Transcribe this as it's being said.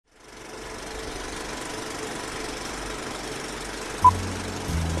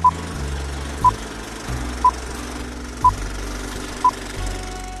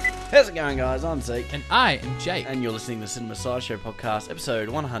How's it going, guys? I'm Zeke. And I am Jake. And you're listening to the Cinema Sideshow podcast, episode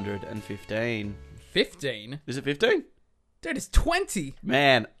 115. 15? Is it 15? Dude, it's 20.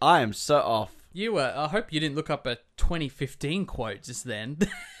 Man, I am so off. I hope you didn't look up a 2015 quote just then.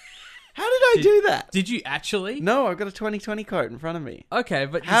 How did I do that? Did you actually? No, I've got a 2020 quote in front of me. Okay,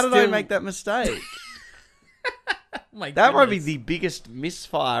 but how did I make that mistake? That might be the biggest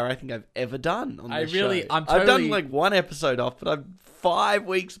misfire I think I've ever done on this show. I've done like one episode off, but I'm 5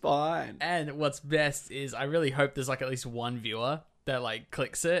 weeks behind. And what's best is I really hope there's like at least one viewer that like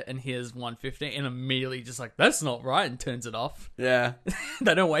clicks it and hears 115 and immediately just like, that's not right, and turns it off. Yeah.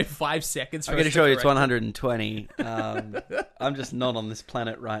 They don't wait 5 seconds for I'm going to show you it's 120. I'm just not on this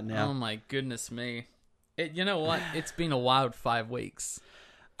planet right now. Oh my goodness me. You know what? It's been a wild 5 weeks.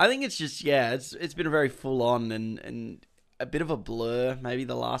 I think it's just, it's been a very full on and a bit of a blur. Maybe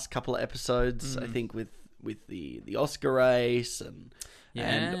the last couple of episodes, I think, with the Oscar race and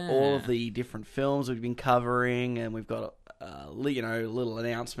all of the different films we've been covering, and we've got a little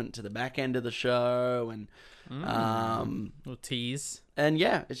announcement to the back end of the show, and little tease. And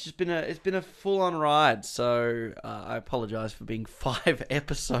yeah, it's been a full on ride. So I apologize for being 5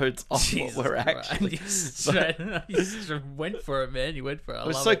 episodes off Jesus what we're actually. You just went for it, man. You went for it. I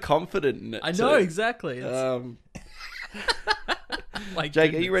was so confident in it. I know, exactly.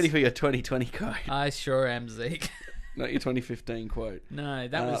 Jake, are you ready for your 2020 quote? I sure am, Zeke. Not your 2015 quote. No,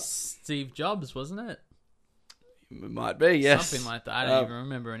 that was Steve Jobs, wasn't it? It might be, yes. Something like that. I don't even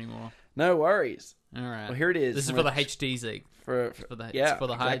remember anymore. No worries. All right. Well, here it is. This is for the HD, Zeke. It's for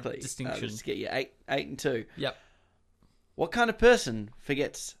the high distinction. Just get you 8 and 2. Yep. What kind of person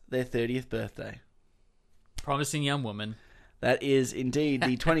forgets their 30th birthday? Promising Young Woman. That is indeed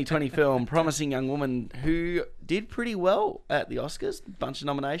the 2020 film Promising Young Woman, who did pretty well at the Oscars. Bunch of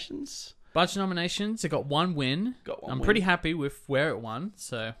nominations. It got one win. I'm pretty happy with where it won,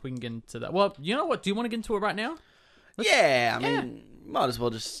 so we can get into that. Well, you know what? Do you want to get into it right now? I mean, might as well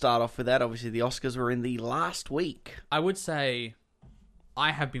just start off with that. Obviously, the Oscars were in the last week. I would say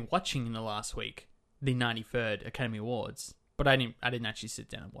I have been watching in the last week the 93rd Academy Awards, but I didn't actually sit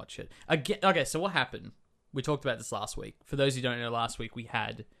down and watch it. Again, okay, so what happened? We talked about this last week. For those who don't know, last week we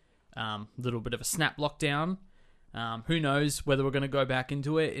had a little bit of a snap lockdown. Who knows whether we're going to go back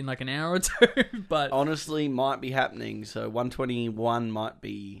into it in like an hour or two, but honestly might be happening. So 121 might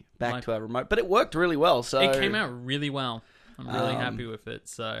be back to our remote, but it worked really well. So it came out really well. I'm really happy with it.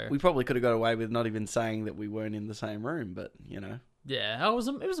 So we probably could have got away with not even saying that we weren't in the same room, but yeah, it was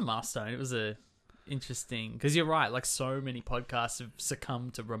a milestone. It was a interesting, because you're right. Like, so many podcasts have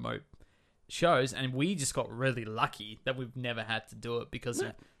succumbed to remote shows, and we just got really lucky that we've never had to do it because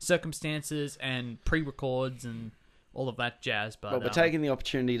of circumstances and pre-records and all of that jazz. But we're taking the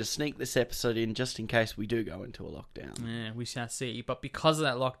opportunity to sneak this episode in just in case we do go into a lockdown. Yeah, we shall see. But because of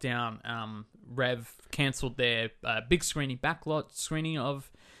that lockdown, Rev cancelled their big screening, backlot screening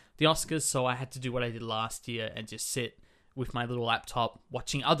of the Oscars, so I had to do what I did last year and just sit with my little laptop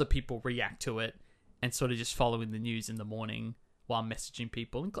watching other people react to it and sort of just following the news in the morning while messaging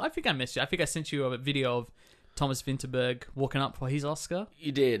people. I think I messaged you. I think I sent you a video of Thomas Vinterberg walking up for his Oscar.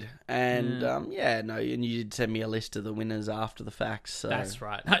 You did. And, and you did send me a list of the winners after the fact. So that's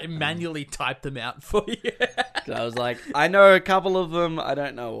right. I manually typed them out for you. I was like, I know a couple of them. I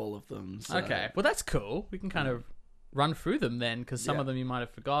don't know all of them. So. Okay. Well, that's cool. We can kind of run through them then, because some of them you might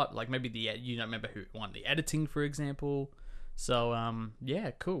have forgot. Like maybe you don't remember who won the editing, for example. So,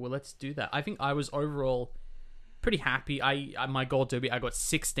 cool. Well, let's do that. I think I was overall pretty happy. My goal derby, I got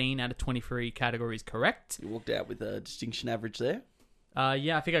 16 out of 23 categories correct. You walked out with a distinction average there. I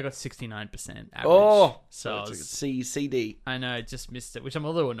think I got 69% average. Oh, so it's like a CD. I know, just missed it, which I'm a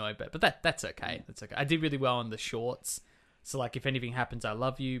little annoyed by, but that's okay. That's okay. I did really well on the shorts. So like, If Anything Happens, I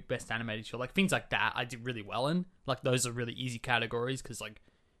Love You, Best Animated Short, like things like that, I did really well in. Like, those are really easy categories because like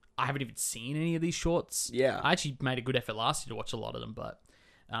I haven't even seen any of these shorts. Yeah, I actually made a good effort last year to watch a lot of them, but.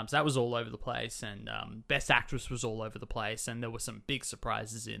 So that was all over the place, and Best Actress was all over the place, and there were some big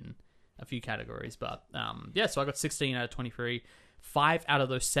surprises in a few categories. But so I got 16 out of 23. 5 out of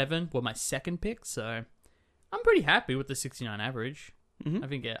those 7 were my second pick, so I'm pretty happy with the 69 average. Mm-hmm.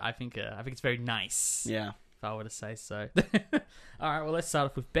 I think it's very nice. Yeah, if I were to say so. All right, well, let's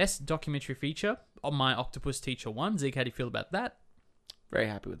start off with Best Documentary Feature. On My Octopus Teacher won. Zeke, how do you feel about that? Very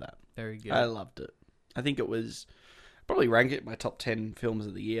happy with that. Very good. I loved it. I think it was probably rank it in my top 10 films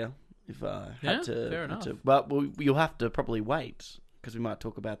of the year if I had to. Fair enough. But you'll have to probably wait because we might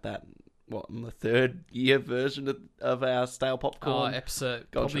talk about that in the third year version of our Stale Popcorn. Episode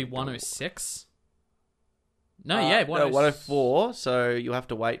probably 106. No, 104. So you'll have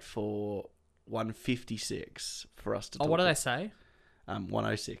to wait for 156 for us to talk. What did I say?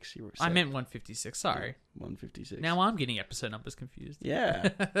 106. You were I meant 156. Sorry. 156. Now I'm getting episode numbers confused. Yeah.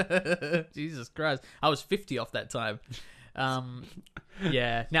 Jesus Christ. I was 50 off that time.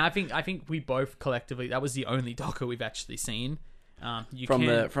 Yeah. Now I think we both collectively, that was the only doco we've actually seen. From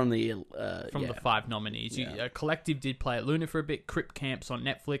the 5 nominees. Yeah. Collective did play at Luna for a bit. Crip Camp's on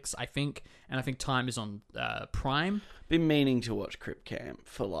Netflix, I think, and I think Time is on Prime. Been meaning to watch Crip Camp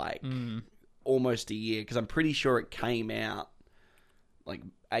for like almost a year, because I'm pretty sure it came out like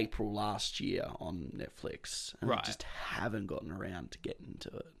April last year on Netflix, and I just haven't gotten around to getting to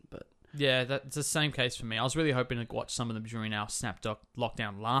it. But yeah, that's the same case for me. I was really hoping to watch some of them during our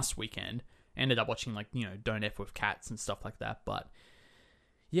lockdown last weekend. Ended up watching Don't F with Cats and stuff like that, but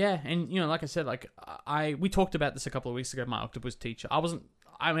yeah, and like I said, we talked about this a couple of weeks ago. My Octopus Teacher, I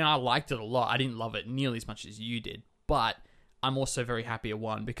liked it a lot. I didn't love it nearly as much as you did, but I'm also very happy it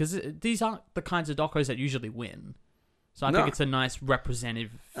won, because these aren't the kinds of docos that usually win. So I think it's a nice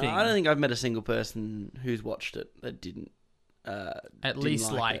representative thing. I don't think I've met a single person who's watched it that didn't at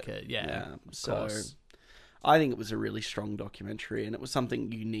least like it. Yeah, so course. I think it was a really strong documentary, and it was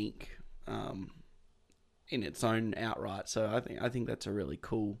something unique in its own outright. So I think that's a really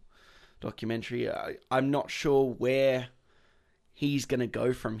cool documentary. I'm not sure where he's going to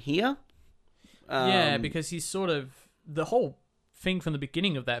go from here. Yeah, because he's sort of, the whole thing from the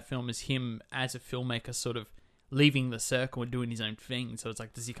beginning of that film is him as a filmmaker sort of leaving the circle and doing his own thing. So it's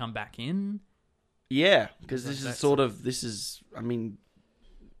like, does he come back in? Yeah, because I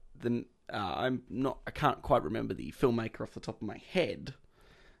can't quite remember the filmmaker off the top of my head.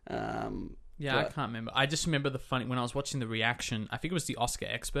 I can't remember. I just remember when I was watching the reaction, I think it was the Oscar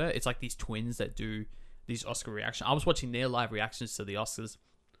Expert. It's like these twins that do these Oscar reactions. I was watching their live reactions to the Oscars,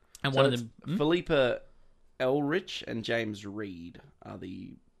 and one of them, Philippa Elrich and James Reed are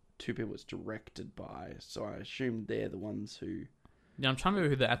the two people it's directed by. So I assume they're the ones who. Yeah, I'm trying to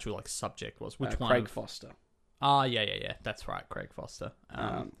remember who the actual subject was. Which one? Craig Foster. Ah, yeah. That's right, Craig Foster.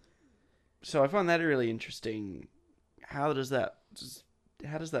 So I find that really interesting. How does that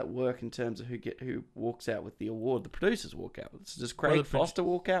work in terms of who walks out with the award? The producers walk out with it. So does Craig Foster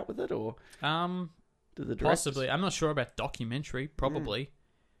walk out with it, or do the directors? Possibly. I'm not sure about documentary. Probably.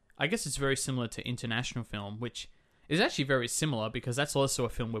 I guess it's very similar to international film, which is actually very similar, because that's also a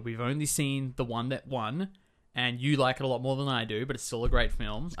film where we've only seen the one that won, and you like it a lot more than I do, but it's still a great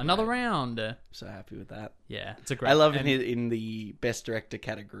film. Another round. So happy with that. Yeah, it's a great. I love in the Best Director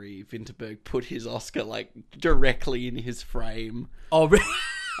category, Vinterberg put his Oscar directly in his frame. Oh, really?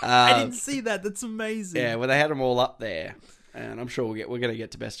 I didn't see that. That's amazing. Yeah, well, they had them all up there, and I'm sure we're going to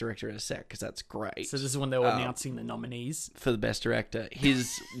get to Best Director in a sec, because that's great. So this is when they were announcing the nominees for the Best Director.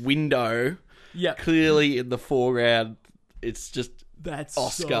 His window, clearly in the foreground, it's just. That's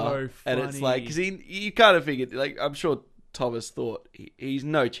Oscar, so funny. And it's like, because you kind of figured, I'm sure Thomas thought he's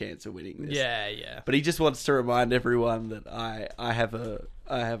no chance of winning this. Yeah. But he just wants to remind everyone that I have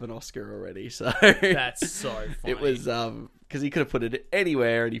an Oscar already. So that's so funny. It was because he could have put it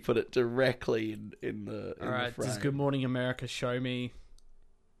anywhere, and he put it directly in the. All right, the frame. Does Good Morning America show me?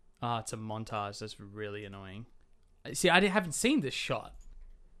 It's a montage. That's really annoying. See, I haven't seen this shot.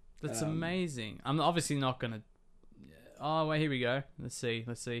 That's amazing. I'm obviously not gonna. Oh, wait, here we go. Let's see.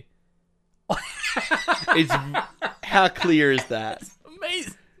 It's how clear is that? It's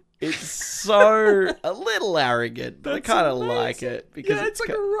amazing. It's so a little arrogant, but I kind of like it, because it's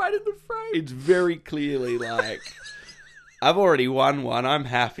right in the frame. It's very clearly I've already won one. I'm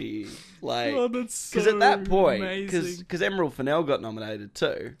happy. That's so because at that point, amazing. because Emerald Fennell got nominated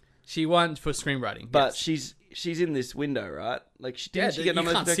too. She won for screenwriting, but she's in this window, right? She get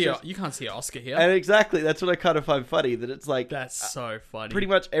nominated. You can't see an Oscar here. And exactly, that's what I kind of find funny. That it's that's so funny. Pretty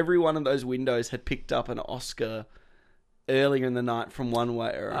much every one of those windows had picked up an Oscar earlier in the night from one way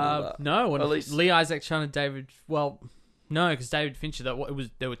or another. No, at least Lee Isaac Chung and David. Well, no, because David Fincher. There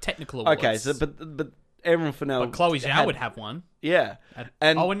were technical awards. Okay, so but Emerald Fennell. But Chloe Zhao would have one. Yeah.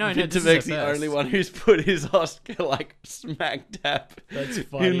 And Vinterberg's the only one who's put his Oscar smack dab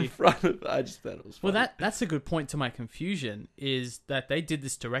in front of. I just thought it was funny. Well, that's a good point to my confusion, is that they did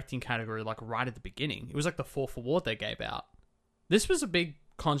this directing category right at the beginning. It was the fourth award they gave out. This was a big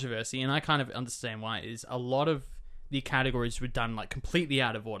controversy, and I kind of understand why. Is a lot of the categories were done completely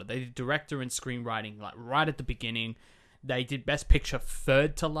out of order. They did director and screenwriting right at the beginning. They did Best Picture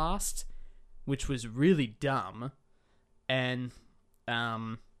third to last, which was really dumb. And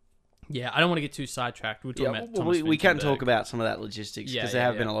I don't want to get too sidetracked. We're talking about Thomas we can Vinterberg. talk about some of that logistics, because there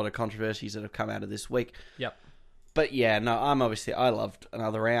have been a lot of controversies that have come out of this week. Yep. But yeah, no, I loved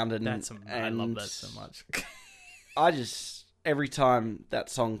Another Round, and I love that so much. Every time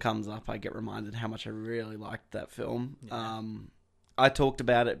that song comes up, I get reminded how much I really liked that film. Yeah. I talked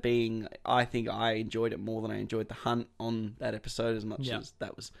about it being, I think I enjoyed it more than I enjoyed The Hunt on that episode, as much as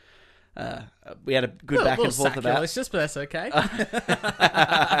that was, we had a good back and forth about. It's just, but that's okay.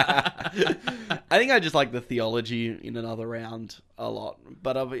 I think I just like the theology in Another Round a lot,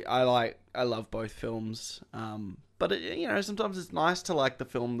 but I love both films. But sometimes it's nice to like the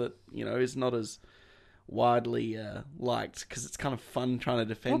film that is not as widely liked, because it's kind of fun trying to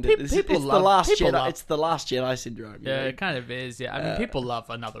defend it. It's the Last Jedi syndrome. Yeah, it kind of is. Yeah, I mean, people love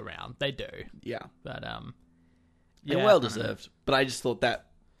Another Round. They do. Yeah, but and well deserved. But I just thought that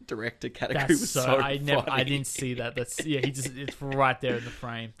director category was so funny. I didn't see that. It's right there in the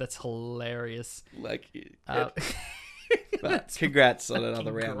frame. That's hilarious. But congrats on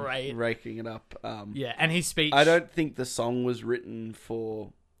Another Round, great. Raking it up. And his speech. I don't think the song was written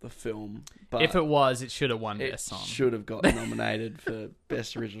for the film, but if it was, it should have won Best Song. It should have gotten nominated for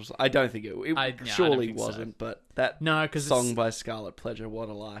Best Original Song. I don't think it surely wasn't, so. But that song by Scarlet Pleasure, What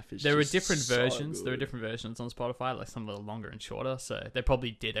a Life, is there just are different so versions. good. There are different versions on Spotify, like some a little longer and shorter. So they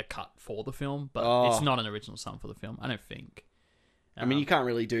probably did a cut for the film, but it's not an original song for the film. I don't think. I mean, you can't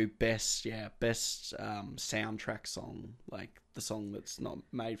really do best soundtrack song, like the song that's not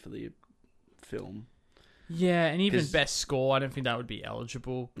made for the film. Yeah, and even best score, I don't think that would be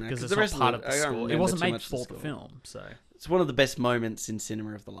eligible because it's not part of the score. It wasn't made for the film, so it's one of the best moments in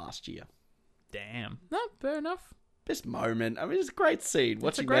cinema of the last year. Damn, no, fair enough. Best moment. I mean, it's a great scene.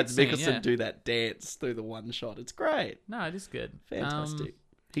 Watching Mads Mikkelsen do that dance through the one shot, it's great. No, it is good. Fantastic.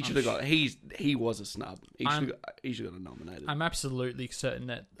 He should have got. He was a snub. He should have got nominated. I'm absolutely certain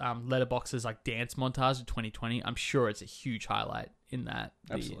that Letterboxd's like dance montage of 2020. I'm sure it's a huge highlight in that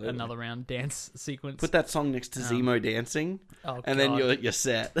Another Round dance sequence. Put that song next to Zemo dancing, and then you're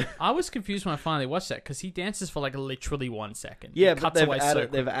set. I was confused when I finally watched that because he dances for like literally 1 second. Yeah, but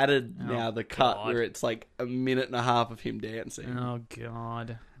they've added now the cut where it's like a minute and a half of him dancing. Oh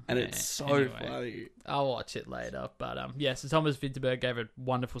god. And it's so funny. I'll watch it later. But so Thomas Vinterberg gave a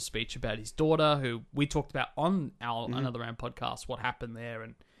wonderful speech about his daughter, who we talked about on our Another Round podcast, what happened there,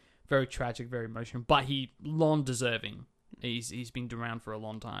 and very tragic, very emotional. But he long deserving. He's been around for a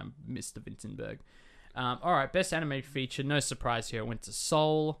long time, Mr. Vinterberg. All right, best animated feature. No surprise here. It went to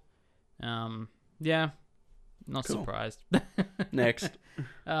Soul. Not surprised. Next.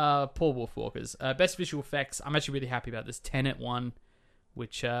 Paul Wolfwalkers. Best visual effects. I'm actually really happy about this. Tenet won.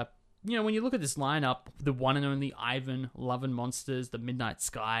 Which, when you look at this lineup, the one and only Ivan, Love and Monsters, The Midnight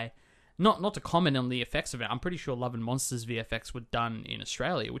Sky, not to comment on the effects of it, I'm pretty sure Love and Monsters VFX were done in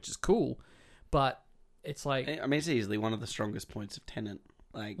Australia, which is cool, but it's like... I mean, it's easily one of the strongest points of Tenet.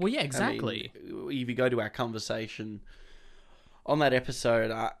 Like, well, yeah, exactly. I mean, if you go to our conversation on that episode,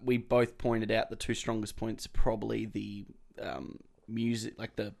 we both pointed out the two strongest points, probably the music,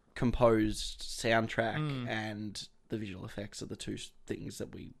 like the composed soundtrack and... the visual effects are the two things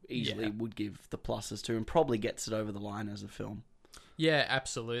that we easily would give the pluses to, and probably gets it over the line as a film. Yeah,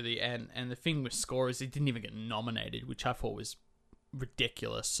 absolutely. And the thing with score is it didn't even get nominated, which I thought was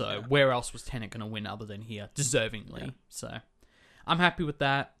ridiculous. So where else was Tenet going to win other than here, deservingly? Yeah. So I'm happy with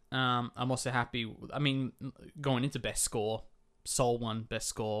that. I'm also happy. I mean, going into best score, Soul won best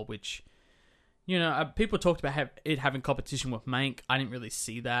score, which people talked about it having competition with Mank. I didn't really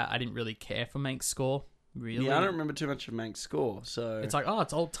see that. I didn't really care for Mank's score. Really? Yeah, I don't remember too much of Mank's score, so... It's like,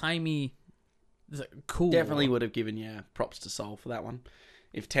 it's old-timey... It's cool. Definitely would have given, props to Soul for that one,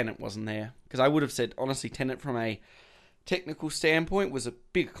 if Tenet wasn't there. Because I would have said, honestly, Tenet from a technical standpoint was a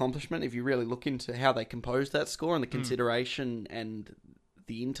big accomplishment. If you really look into how they composed that score and the consideration and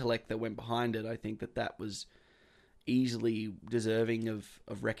the intellect that went behind it, I think that was easily deserving of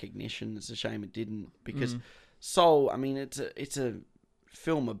recognition. It's a shame it didn't, because Soul, I mean, it's a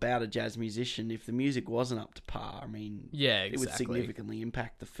film about a jazz musician. If the music wasn't up to par, I mean, it would significantly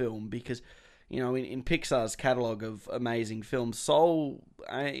impact the film, because in Pixar's catalogue of amazing films, Soul,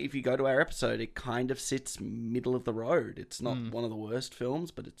 if you go to our episode, it kind of sits middle of the road. It's not one of the worst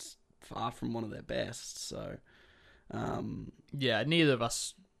films, but it's far from one of their best. So neither of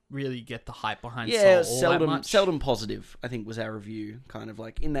us really get the hype behind Soul all that much. Seldom positive, I think, was our review, kind of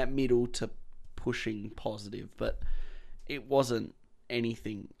like in that middle to pushing positive, but it wasn't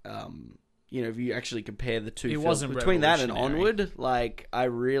anything, if you actually compare the two films between that and Onward, like, I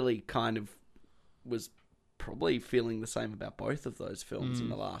really kind of was probably feeling the same about both of those films in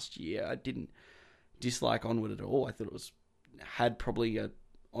the last year. I didn't dislike Onward at all. I thought it had probably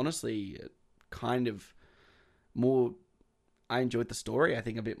honestly kind of more... I enjoyed the story, I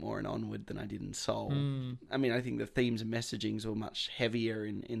think, a bit more in Onward than I did in Soul. I mean, I think the themes and messagings were much heavier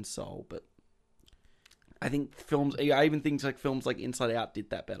in Soul, but I think I even think films like Inside Out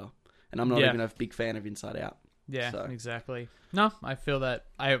did that better. And I'm not even a big fan of Inside Out. Yeah, So. exactly. No, I feel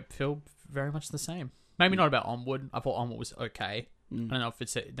very much the same. Maybe not about Onward. I thought Onward was okay. I don't know if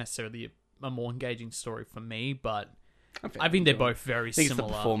it's necessarily a more engaging story for me, but I think they're both very similar. It's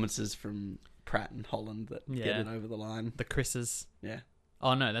the performances from Pratt and Holland that get it over the line. The Chris's. Yeah.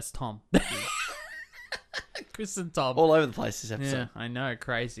 Oh, no, that's Tom. Chris and Tom. All over the place this episode. Yeah, I know,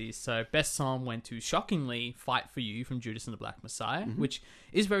 crazy. So, best song went to, shockingly, Fight For You from Judas and the Black Messiah, which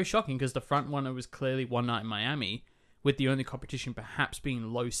is very shocking because the front runner was clearly One Night in Miami, with the only competition perhaps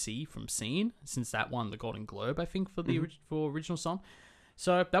being Low C from Scene, since that won the Golden Globe, I think, for the for original song.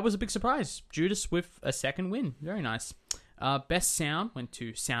 So, that was a big surprise. Judas with a second win. Very nice. Best sound went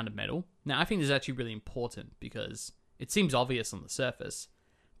to Sound of Metal. Now, I think this is actually really important because it seems obvious on the surface,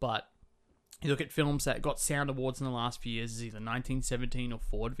 but you look at films that got sound awards in the last few years, either 1917 or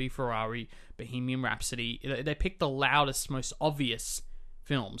Ford v Ferrari, Bohemian Rhapsody. They picked the loudest, most obvious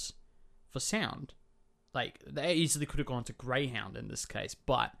films for sound. Like, they easily could have gone to Greyhound in this case,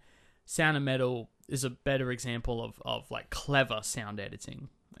 but Sound of Metal is a better example of like clever sound editing,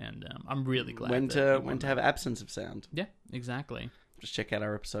 and I'm really glad. When to have absence of sound. Yeah, exactly. Just check out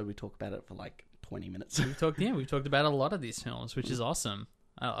our episode. We talk about it for like 20 minutes. We've talked about a lot of these films, which is awesome.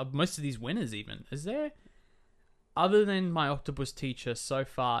 Most of these winners, even. Is there, other than My Octopus Teacher, so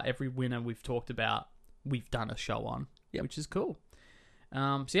far every winner we've talked about, we've done a show on, which is cool.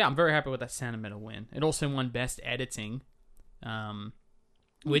 So yeah, I'm very happy with that Sound of Metal win. It also won Best Editing,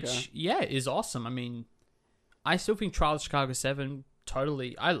 which is awesome. I mean, I still think Trial of Chicago 7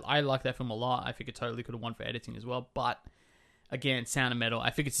 totally. I like that film a lot. I think it totally could have won for editing as well, but. Again, Sound of Metal, I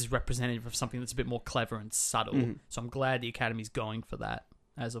think it's just representative of something that's a bit more clever and subtle. So I'm glad the Academy's going for that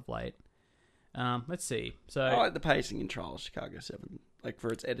as of late. Let's see. So I like the pacing in Trial of Chicago 7. Like,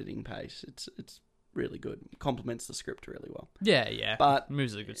 for its editing pace, it's really good. It complements the script really well. Yeah. But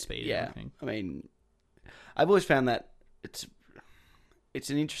moves at a good speed. Yeah, and everything. I mean, I've always found that it's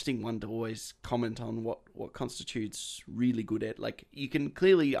an interesting one to always comment on what constitutes really good like, you can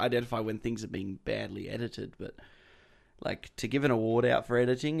clearly identify when things are being badly edited, but like, to give an award out for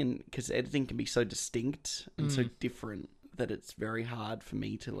editing, and because editing can be so distinct and so different that it's very hard for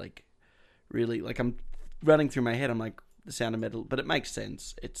me to, like, really, like, I'm running through my head, I'm like, the Sound of Metal, but it makes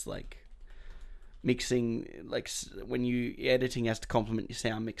sense. It's like mixing, like, when editing has to complement your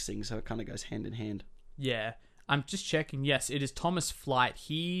sound mixing, so it kind of goes hand in hand. Yeah. I'm just checking. Yes, it is Thomas Flight.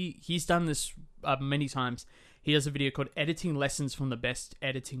 He's done this many times. He has a video called Editing Lessons from the Best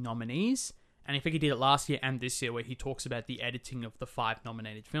Editing Nominees. And I think he did it last year and this year, where he talks about the editing of the 5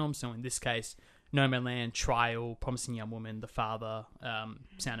 nominated films. So in this case, Nomadland, Trial, Promising Young Woman, The Father,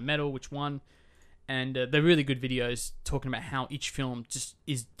 Sound of Metal, which won. And they're really good videos talking about how each film just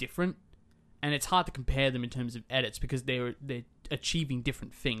is different. And it's hard to compare them in terms of edits because they're achieving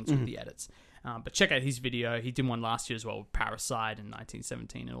different things with the edits. But check out his video. He did one last year as well with Parasite and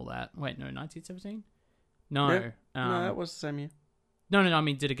 1917 and all that. Wait, no, 1917? No. Yeah. No, that was the same year. No, I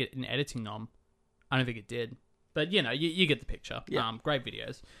mean, did it get an editing nom? I don't think it did. But, you know, you get the picture. Yeah. Great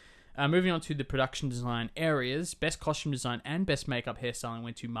videos. Moving on to the production design areas. Best costume design and best makeup hairstyling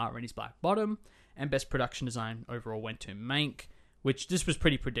went to Mark Rennie's Black Bottom. And best production design overall went to Mank, which this was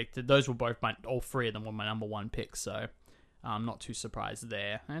pretty predicted. Those were both all 3 of them were my number 1 picks. So I'm not too surprised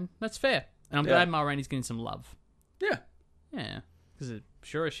there. And that's fair. And I'm glad Mark Rennie's getting some love. Yeah. Yeah. Because it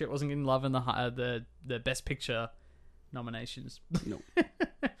sure as shit wasn't getting love in the best picture nominations. No.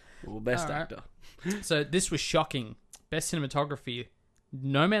 Well, best actor. So this was shocking. Best cinematography.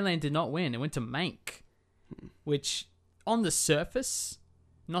 Nomadland did not win. It went to Mank, which on the surface,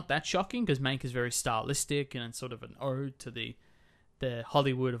 not that shocking because Mank is very stylistic and sort of an ode to the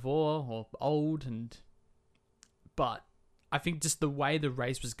Hollywood of old. But I think just the way the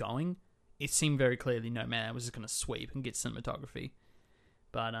race was going, it seemed very clearly Nomadland was just going to sweep and get cinematography.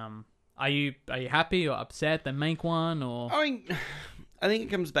 But Are you happy or upset they make one? Or I mean, I think it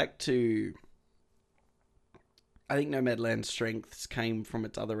comes back to, I think Nomadland's strengths came from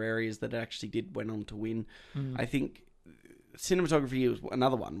its other areas that it actually went on to win. I think cinematography was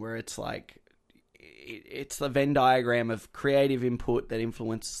another one where it's like, it's the Venn diagram of creative input that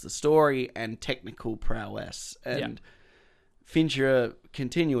influences the story and technical prowess. And Fincher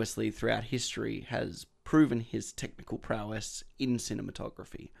continuously throughout history has proven his technical prowess in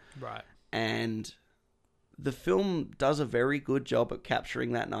cinematography. Right. And the film does a very good job at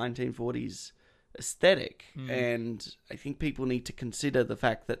capturing that 1940s aesthetic. And I think people need to consider the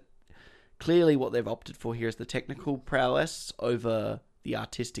fact that clearly what they've opted for here is the technical prowess over the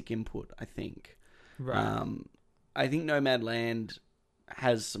artistic input, I think. Right. I think Nomadland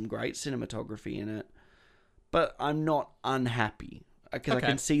has some great cinematography in it, but I'm not unhappy. because I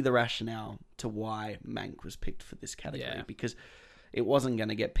can see the rationale to why Mank was picked for this category, because it wasn't going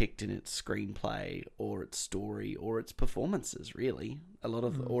to get picked in its screenplay or its story or its performances, really. A lot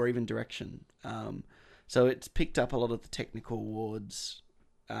of, or even direction. So it's picked up a lot of the technical awards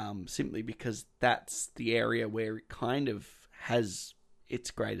simply because that's the area where it kind of has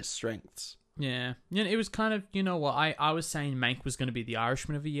its greatest strengths. Yeah. It was kind of, you know what, I was saying Mank was going to be the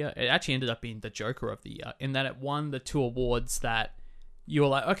Irishman of the year. It actually ended up being the Joker of the year, in that it won the 2 awards that you were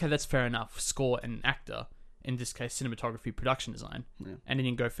like, okay, that's fair enough. Score and actor. In this case, cinematography, production design. Yeah. And it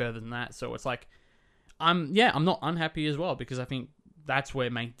didn't go further than that. So it's like, I'm not unhappy as well, because I think that's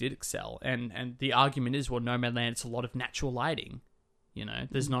where Mank did excel. And the argument is, well, Nomadland, it's a lot of natural lighting. You know,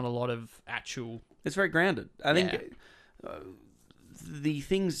 there's not a lot of actual... It's very grounded. I think the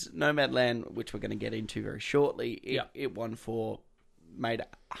things Nomadland, which we're going to get into very shortly, it won for, made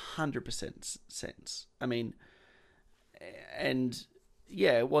 100% sense. I mean, and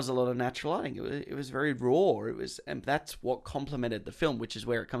yeah, it was a lot of natural lighting. It was very raw. And that's what complemented the film, which is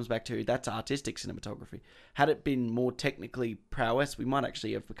where it comes back to, that's artistic cinematography. Had it been more technically prowess, we might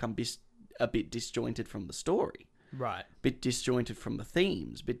actually have become a bit disjointed from the story. Right. Bit disjointed from the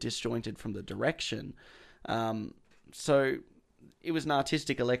themes, bit disjointed from the direction. So it was an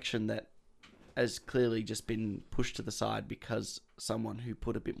artistic election that has clearly just been pushed to the side because someone who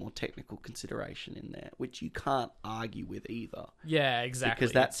put a bit more technical consideration in there, which you can't argue with either. Yeah, exactly.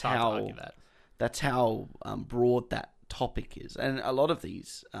 Because that's how broad that topic is. And a lot of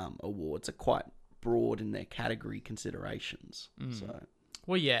these awards are quite broad in their category considerations. So...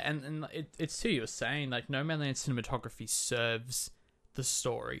 Well, yeah, and it's too, you were saying, like, Nomadland cinematography serves the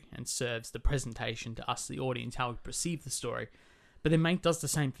story and serves the presentation to us, the audience, how we perceive the story. But then Mank does the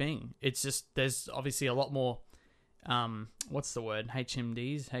same thing. It's just, there's obviously a lot more, what's the word?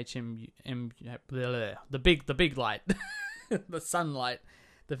 HMDs? The big light. The sunlight.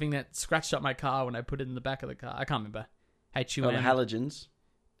 The thing that scratched up my car when I put it in the back of the car. I can't remember. HUM. Oh, the halogens.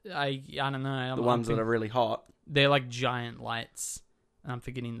 I don't know. The ones that are really hot. They're like giant lights. I'm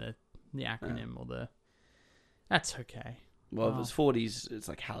forgetting the acronym or the... That's okay. Well, if it's 40s, it's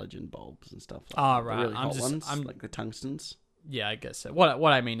like halogen bulbs and stuff like that. Oh, right. The really hot ones, like the tungstens. Yeah, I guess so.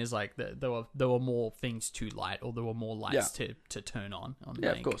 What I mean is, like, there were more things to light, or there were more lights to turn on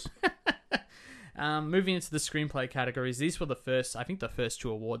Yeah, Mank. Of course. Moving into the screenplay categories, these were the first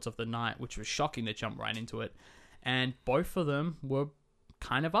 2 awards of the night, which was shocking to jump right into it. And both of them were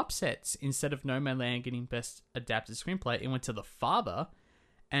kind of upsets. Instead of Nomadland getting Best Adapted Screenplay, it went to The Father.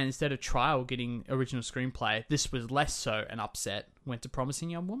 And instead of Trial getting Original Screenplay, this was less so an upset, went to Promising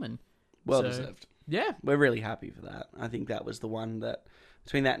Young Woman. Well deserved. Yeah. We're really happy for that. I think that was the one that,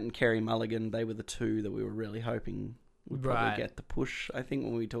 between that and Carey Mulligan, they were the 2 that we were really hoping would probably get the push, I think,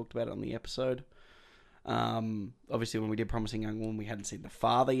 when we talked about it on the episode. Obviously, when we did Promising Young Woman, we hadn't seen The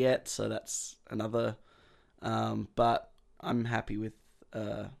Father yet, so that's another... but I'm happy with...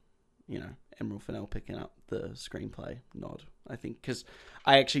 Emerald Fennell picking up the screenplay nod, I think, because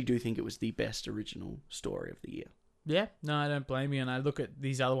I actually do think it was the best original story of the year. Yeah, no, I don't blame you. And I look at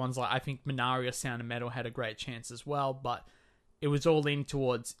these other ones, like I think Minari or Sound of Metal had a great chance as well, but it was all leaning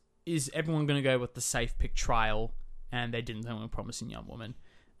towards, is everyone going to go with the safe pick Trial? And they didn't. They went Promising Young Woman.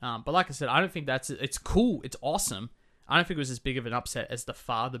 But like I said, I don't think it's cool. It's awesome. I don't think it was as big of an upset as The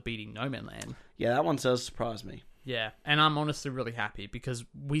Father beating Nomadland. Yeah, that one does surprise me. Yeah, and I'm honestly really happy because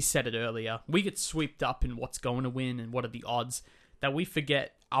we said it earlier. We get swept up in what's going to win and what are the odds that we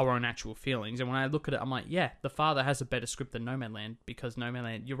forget our own actual feelings. And when I look at it, I'm like, yeah, The Father has a better script than Nomadland because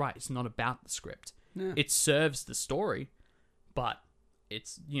Nomadland, you're right, it's not about the script. Yeah. It serves the story, but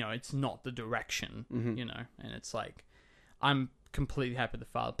it's not the direction, and it's like, I'm completely happy with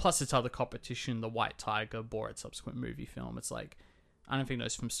The Father. Plus, it's other competition, The White Tiger, Borat subsequent movie film. It's like, I don't think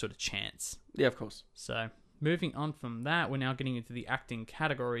those films stood a chance. Yeah, of course. So... Moving on from that, we're now getting into the acting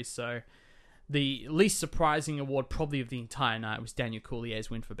category. So, the least surprising award probably of the entire night was Daniel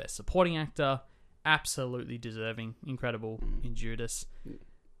Kaluuya's win for Best Supporting Actor. Absolutely deserving. Incredible in Judas.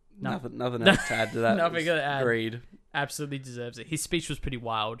 Nothing else to add to that. Nothing to add. Agreed. Absolutely deserves it. His speech was pretty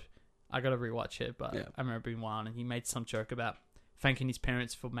wild. I got to rewatch it, but I remember being wild, and he made some joke about thanking his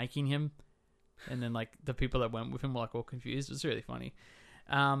parents for making him. And then, like, the people that went with him were, like, all confused. It was really funny.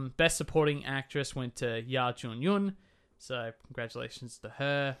 Best Supporting Actress went to Ya Jun-yoon, so congratulations to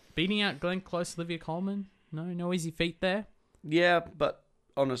her. Beating out Glenn Close, Olivia Colman. No easy feat there. Yeah, but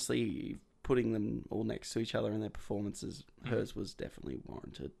honestly, putting them all next to each other in their performances, hers was definitely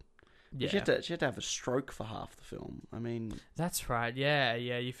warranted. Yeah. She had to have a stroke for half the film. I mean... That's right, yeah.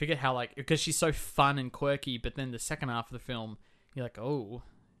 You forget how, like... Because she's so fun and quirky, but then the second half of the film, you're like, oh,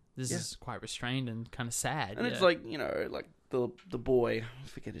 this is quite restrained and kind of sad. And it's like, the boy, I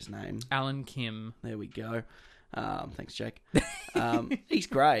forget his name. Alan Kim. There we go. Thanks, Jake. He's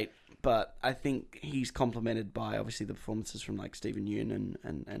great, but I think he's complemented by obviously the performances from like Stephen Yeun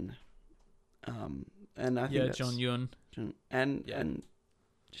and I think John Yeun. And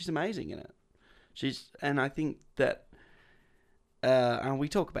she's amazing in it. And I think that and we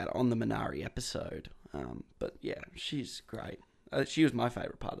talk about it on the Minari episode. But yeah, she's great. She was my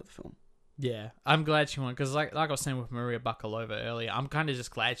favorite part of the film. Yeah, I'm glad she won because, like I was saying with Maria Bakalova earlier, I'm kind of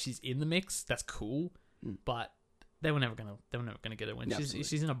just glad she's in the mix. That's cool, but they were never gonna get a win.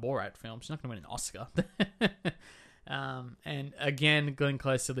 She's in a Borat film. She's not gonna win an Oscar. And again, going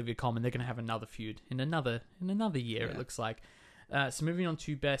close to Olivia Colman, they're gonna have another feud in another year. Yeah. It looks like. So moving on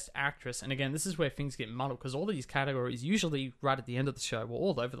to Best Actress, and again, this is where things get muddled because all of these categories usually right at the end of the show were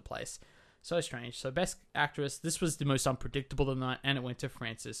all over the place. So strange. So Best Actress, this was the most unpredictable of the night, and it went to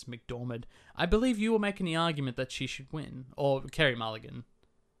Frances McDormand. I believe you were making the argument that she should win, or Carey Mulligan.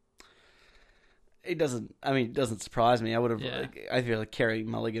 It doesn't surprise me. I would have. Yeah. I feel like Carey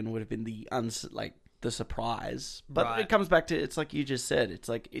Mulligan would have been the surprise. But right. It comes back to, it's like you just said. It's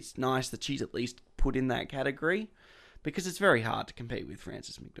like it's nice that she's at least put in that category because it's very hard to compete with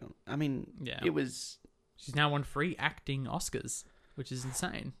Frances McDormand. I mean, it was. She's now won 3 acting Oscars, which is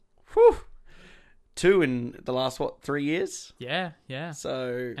insane. Whew. 2 in the last 3 years? Yeah.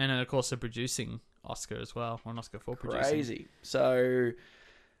 So, and of course a producing Oscar as well, or an Oscar for producing. Crazy. So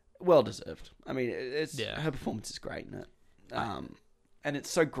well deserved. I mean, her performance is great in it, and it's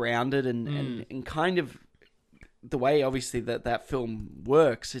so grounded and kind of the way obviously that film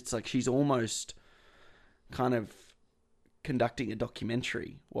works. It's like she's almost kind of conducting a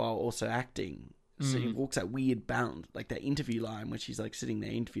documentary while also acting. So he walks that weird balance, like that interview line where she's like sitting there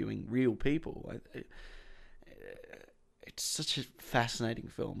interviewing real people. It's such a fascinating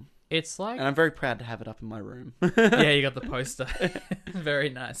film. It's like, and I'm very proud to have it up in my room. Yeah, you got the poster. Very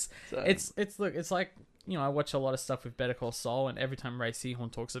nice. So. It's like, I watch a lot of stuff with Better Call Saul, and every time Ray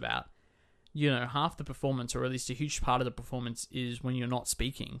Seahorn talks about, half the performance, or at least a huge part of the performance, is when you're not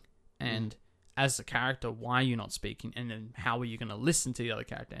speaking, and as a character, why you're not speaking, and then how are you going to listen to the other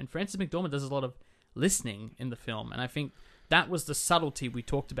character? And Frances McDormand does a lot of listening in the film, and I think that was the subtlety we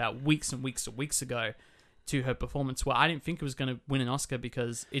talked about weeks and weeks and weeks ago to her performance, where I didn't think it was going to win an Oscar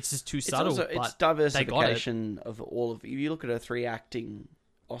because it's just too subtle. It's diversification of all of. If you look at her 3 acting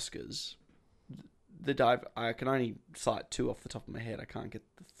Oscars, I can only cite 2 off the top of my head. I can't get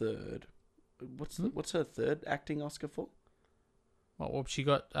the third. What's her third acting Oscar for? Well, she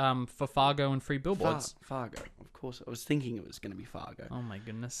got for Fargo and 3 Billboards. Fargo, of course. I was thinking it was going to be Fargo. Oh my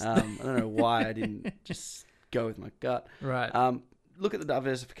goodness! I don't know why I didn't just go with my gut. Right. Look at the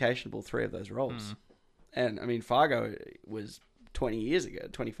diversification of all 3 of those roles, and I mean Fargo was 20 years ago,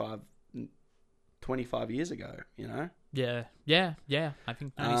 25 years ago. Yeah. I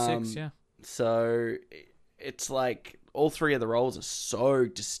think 96. Yeah. So it's like all 3 of the roles are so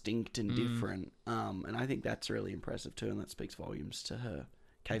distinct and different, and I think that's really impressive too, and that speaks volumes to her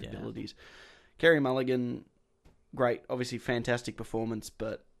capabilities. Carey Mulligan, great, obviously fantastic performance,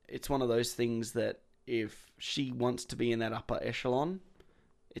 but it's one of those things that if she wants to be in that upper echelon,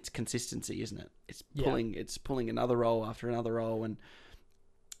 it's consistency, isn't it? It's pulling another role after another role, and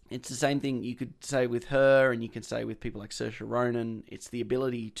it's the same thing you could say with her, and you can say with people like Saoirse Ronan. It's the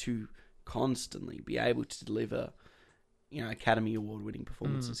ability to constantly be able to deliver Academy Award-winning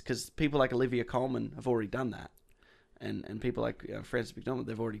performances, because people like Olivia Colman have already done that, and people like Frances McDormand,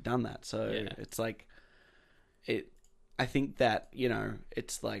 they've already done that. So it's like, I think that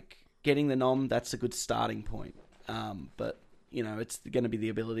it's like getting the nom. That's a good starting point, but it's going to be the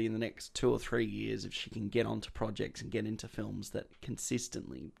ability in the next 2 or 3 years if she can get onto projects and get into films that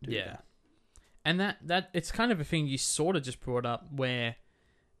consistently do that. And that it's kind of a thing you sort of just brought up where.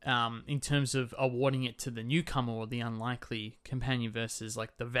 In terms of awarding it to the newcomer or the unlikely companion versus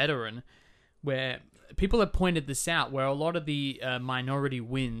like the veteran, where people have pointed this out, where a lot of the minority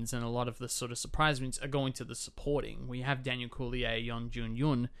wins and a lot of the sort of surprise wins are going to the supporting. We have Daniel Coulier, Yeon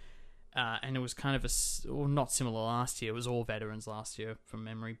Jun-yoon, and it was kind of not similar last year. It was all veterans last year from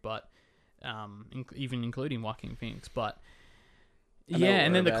memory, but even including Joaquin Phoenix. But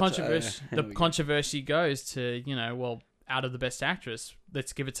and then the controversy goes to out of the Best Actress,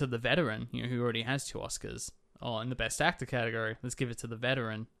 let's give it to the veteran, who already has 2 Oscars. In the Best Actor category, let's give it to the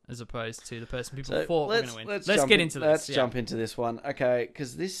veteran as opposed to the person people thought were going to win. Let's get into this. Let's jump into this one. Okay,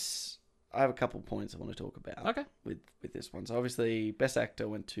 because I have a couple of points I want to talk about. Okay. With this one. So obviously, Best Actor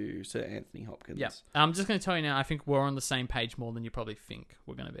went to Sir Anthony Hopkins. Yeah. I'm just going to tell you now, I think we're on the same page more than you probably think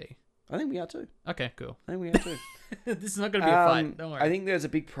we're going to be. I think we are too. Okay, cool. I think we are too. This is not going to be a fight. Don't worry. I think there's a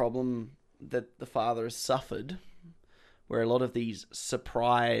big problem that the father has suffered where a lot of these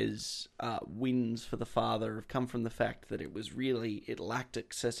surprise wins for the father have come from the fact that it lacked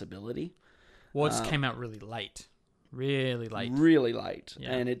accessibility. Well, it came out really late. Really late. Really late.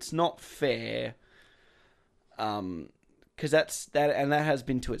 Yeah. And it's not fair, because that has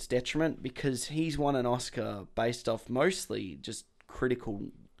been to its detriment, because he's won an Oscar based off mostly just critical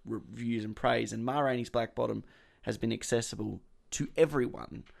reviews and praise, and Ma Rainey's Black Bottom has been accessible to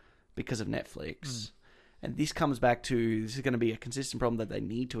everyone because of Netflix. And this comes back to, this is going to be a consistent problem that they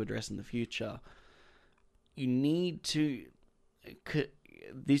need to address in the future. You need to,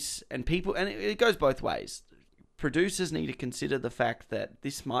 and it goes both ways. Producers need to consider the fact that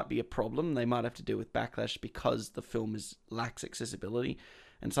this might be a problem. They might have to deal with backlash because the film lacks accessibility.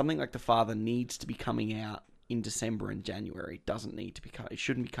 And something like The Father needs to be coming out in December and January. It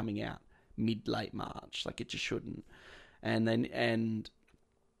shouldn't be coming out mid-late March. Like, it just shouldn't. I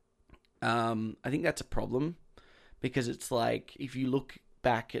think that's a problem, because it's like, if you look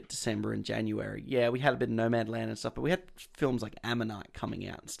back at December and January, yeah, we had a bit of Nomadland and stuff, but we had films like Ammonite coming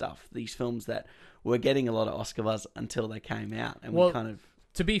out and stuff. These films that were getting a lot of Oscar buzz until they came out, and we kind of...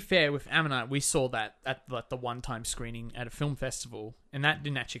 To be fair, with Ammonite, we saw that at the one-time screening at a film festival, and that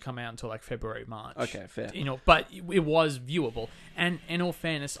didn't actually come out until like February, March. Okay, fair. But it was viewable. And in all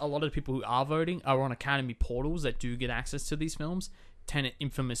fairness, a lot of people who are voting are on Academy portals that do get access to these films. Tenet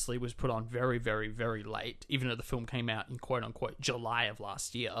infamously was put on very, very, very late, even though the film came out in quote-unquote July of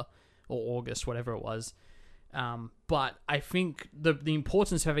last year, or August, whatever it was. But I think the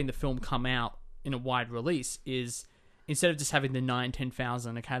importance of having the film come out in a wide release is, instead of just having the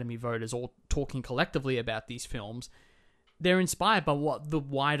 9,000-10,000 Academy voters all talking collectively about these films, they're inspired by what the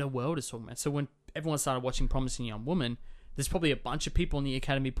wider world is talking about. So when everyone started watching Promising Young Woman, there's probably a bunch of people on the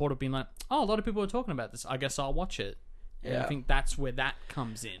Academy portal being like, oh, a lot of people are talking about this. I guess I'll watch it. And I think that's where that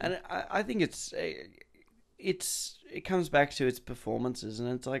comes in. And I think it comes back to its performances, and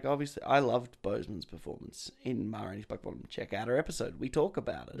it's like, obviously, I loved Boseman's performance in Ma Rainey's Black Bottom. Check out our episode. We talk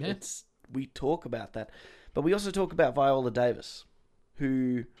about it. Yeah. We talk about that. But we also talk about Viola Davis,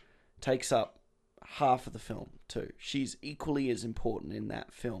 who takes up half of the film too. She's equally as important in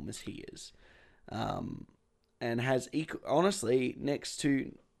that film as he is. And has, honestly, next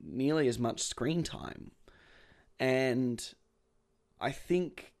to nearly as much screen time. And I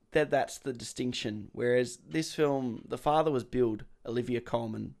think that's the distinction. Whereas this film, The Father was billed Olivia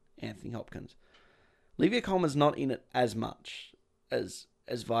Colman, Anthony Hopkins. Olivia Colman's not in it as much as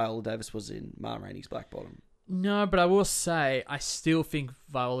Viola Davis was in Ma Rainey's Black Bottom. No, but I will say, I still think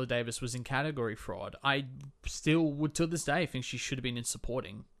Viola Davis was in category fraud. I still would, to this day, think she should have been in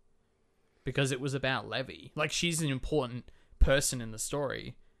supporting. Because it was about Levy. Like, she's an important person in the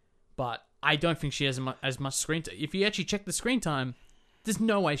story. But I don't think she has as much screen time. If you actually check the screen time, there's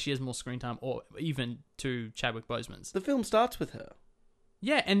no way she has more screen time, or even to Chadwick Boseman's. The film starts with her.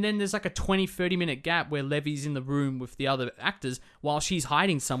 Yeah, and then there's like a 20-30 minute gap where Levy's in the room with the other actors while she's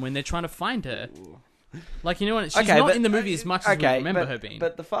hiding somewhere and they're trying to find her. Like, you know what? She's not in the movie as much as we remember her being.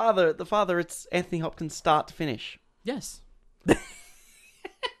 But the father, it's Anthony Hopkins start to finish. Yes.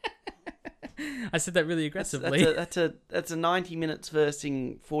 I said that really aggressively. That's a 90 minutes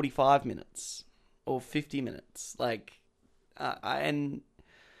versus 45 minutes or 50 minutes. Like, and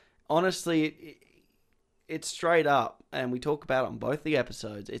honestly, it's straight up, and we talk about it on both the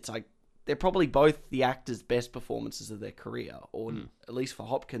episodes. It's like, they're probably both the actors' best performances of their career, or at least for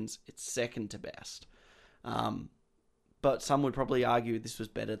Hopkins, it's second to best. But some would probably argue this was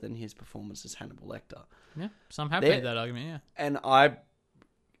better than his performance as Hannibal Lecter. Yeah, some have made that argument, yeah. And I,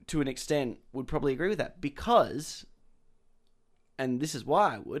 to an extent, would probably agree with that, because, and this is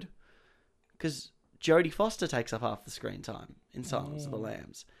why I would, because Jodie Foster takes up half the screen time in Silence of the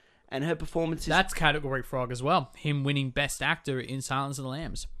Lambs. And her performance is... That's category frog as well. Him winning Best Actor in Silence of the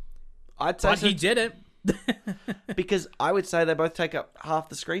Lambs. I'd say but he did it. Because I would say they both take up half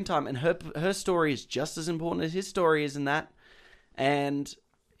the screen time, and her story is just as important as his story is in that. And,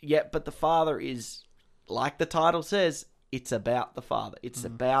 yeah, but the father is, like the title says, it's about the father. It's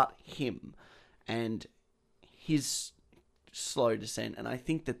about him and his slow descent. And I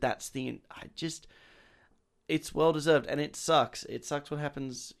think that's it's well deserved, and it sucks. It sucks what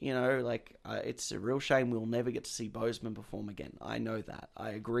happens, like, it's a real shame we'll never get to see Boseman perform again. I know that.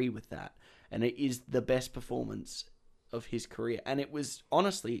 I agree with that. And it is the best performance of his career. And it was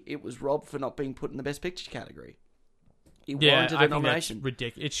robbed for not being put in the Best Picture category. It warranted a nomination. That's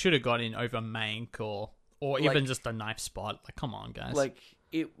ridiculous. It should have got in over Mank or even just a Knife Spot. Like, come on, guys. Like,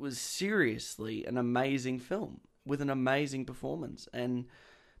 it was seriously an amazing film with an amazing performance.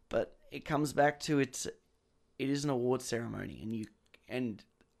 But it comes back to it is an award ceremony, and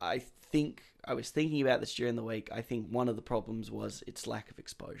I think I was thinking about this during the week. I think one of the problems was its lack of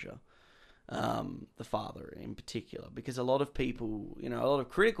exposure. The father in particular, because a lot of people, a lot of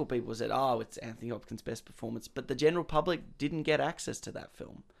critical people said, "Oh, it's Anthony Hopkins' best performance," but the general public didn't get access to that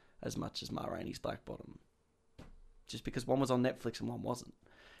film as much as Ma Rainey's Black Bottom, just because one was on Netflix and one wasn't.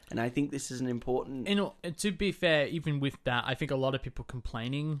 And I think this is an important. And to be fair, even with that, I think a lot of people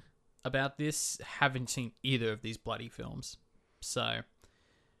complaining about this haven't seen either of these bloody films. So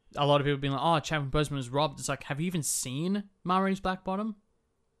a lot of people being like, "Oh, Chadwick Boseman was robbed." It's like, have you even seen Ma Rainey's Black Bottom?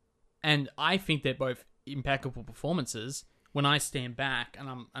 And I think they're both impeccable performances. When I stand back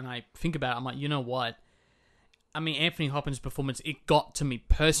and I think about it, I'm like, you know what? I mean, Anthony Hopkins' performance, it got to me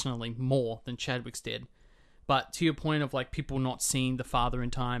personally more than Chadwick's did. But to your point of like people not seeing the father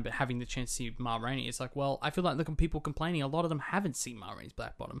in time, but having the chance to see Ma Rainey, it's like, well, I feel like the people complaining, a lot of them haven't seen Ma Rainey's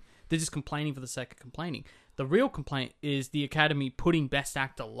Black Bottom. They're just complaining for the sake of complaining. The real complaint is the Academy putting Best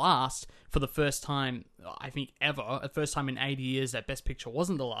Actor last for the first time, I think, ever. The first time in 80 years that Best Picture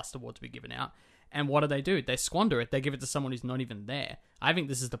wasn't the last award to be given out. And what do? They squander it. They give it to someone who's not even there. I think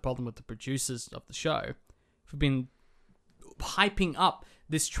this is the problem with the producers of the show. Who've been hyping up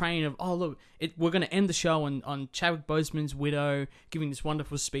this train of, oh, look, we're going to end the show on Chadwick Boseman's widow giving this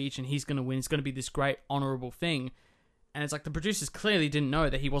wonderful speech and he's going to win. It's going to be this great, honourable thing. And it's like the producers clearly didn't know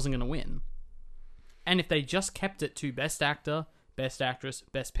that he wasn't going to win. And if they just kept it to Best Actor, Best Actress,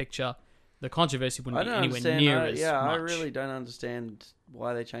 Best Picture, the controversy wouldn't be anywhere near as much. I really don't understand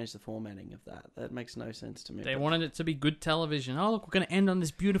why they changed the formatting of that. That makes no sense to me. They wanted it to be good television. Oh, look, we're going to end on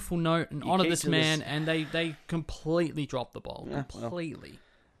this beautiful note and honour this man. And they completely dropped the ball. Yeah, completely.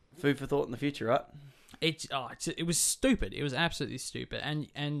 Well, food for thought in the future, right? It was stupid. It was absolutely stupid.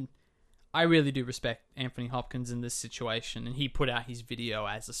 And I really do respect Anthony Hopkins in this situation. And he put out his video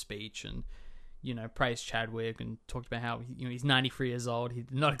as a speech and praised Chadwick and talked about how he's 93 years old. He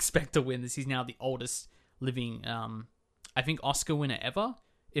did not expect to win this. He's now the oldest living, I think, Oscar winner ever,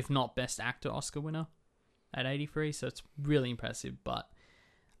 if not Best Actor Oscar winner at 83. So it's really impressive. But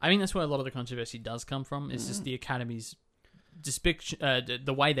I think that's where a lot of the controversy does come from. It's just the Academy's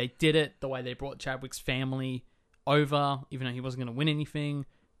the way they did it, the way they brought Chadwick's family over, even though he wasn't going to win anything.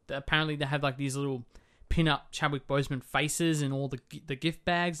 Apparently they had like these little pin-up Chadwick Boseman faces in all the gift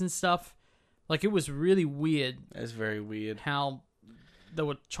bags and stuff. Like, it was really weird. It's very weird. How they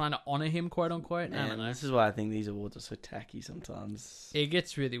were trying to honour him, quote unquote. Man, I don't know. This is why I think these awards are so tacky sometimes. It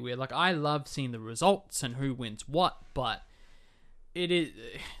gets really weird. Like, I love seeing the results and who wins what, but it is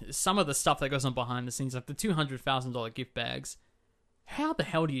some of the stuff that goes on behind the scenes, like the $200,000 gift bags. How the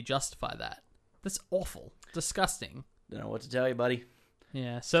hell do you justify that? That's awful. Disgusting. Don't know what to tell you, buddy.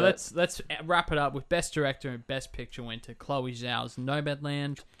 Yeah, so let's wrap it up with Best Director and Best Picture went to Chloe Zhao's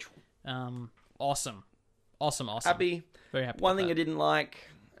Nomadland. Awesome. Happy. Very happy. One thing I didn't like,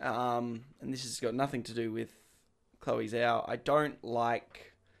 and this has got nothing to do with Chloe Zhao, I don't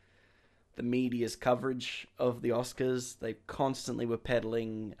like the media's coverage of the Oscars. They constantly were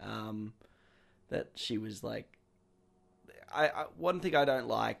peddling that she was like... one thing I don't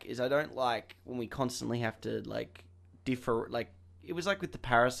like is I don't like when we constantly have to like differ. Like, it was like with the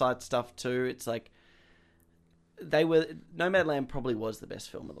Parasite stuff too. It's like Nomadland probably was the best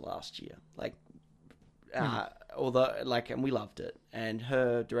film of the last year. Like, although and we loved it, and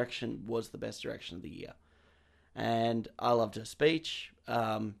her direction was the best direction of the year, and I loved her speech.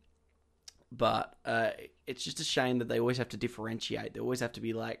 But it's just a shame that they always have to differentiate. They always have to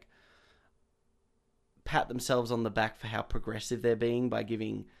be like, pat themselves on the back for how progressive they're being by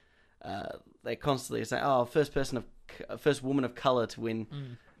giving. They constantly say, "Oh, first woman of color to win,"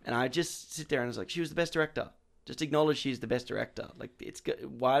 and I just sit there and I was like, "She was the best director." Just acknowledge she's the best director. Like, it's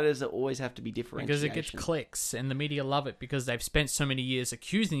why does it always have to be differentiation? Because it gets clicks, and the media love it because they've spent so many years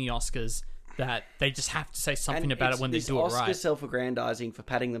accusing the Oscars that they just have to say something about it when they do it right. Oscar self-aggrandizing for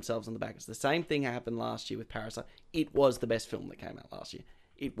patting themselves on the back. It's the same thing happened last year with Parasite. It was the best film that came out last year.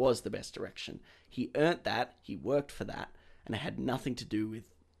 It was the best direction. He earned that. He worked for that, and it had nothing to do with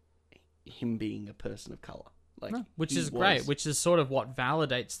him being a person of color. Like, no, which is great, which is sort of what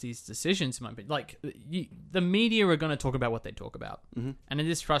validates these decisions. Like, the media are going to talk about what they talk about, and it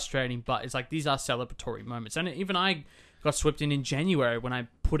is frustrating. But it's like, these are celebratory moments, and even I got swept in January when I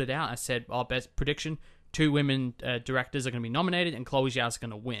put it out. I said, "Oh, best prediction: 2 women directors are going to be nominated, and Chloe Zhao's going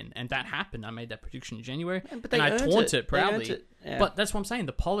to win." And that happened. I made that prediction in January, and I taunted it proudly. Yeah. But that's what I'm saying.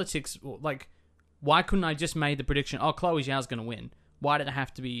 The politics, like, why couldn't I just made the prediction? Oh, Chloe Zhao's going to win. Why did it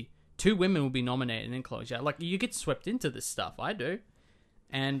have to be 2 women will be nominated and then Chloe Zhao? Like, you get swept into this stuff. I do.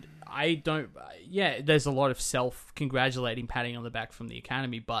 And I don't... Yeah, there's a lot of self-congratulating patting on the back from the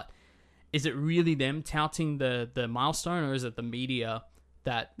Academy, but is it really them touting the milestone, or is it the media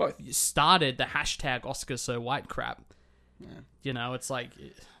that Both. started the hashtag Oscar so white crap. Yeah. You know, it's like...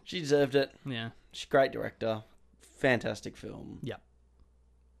 She deserved it. Yeah. She's a great director. Fantastic film. Yeah.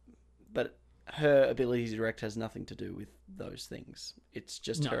 But her ability to direct has nothing to do with those things. It's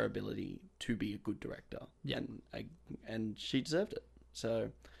just No. her ability to be a good director. Yeah. And she deserved it.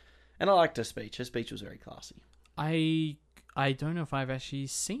 So, and I liked her speech. Her speech was very classy. I don't know if I've actually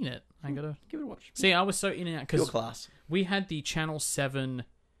seen it. I gotta... Give it a watch. See, I was so in and out... Pure Because class. we had the Channel 7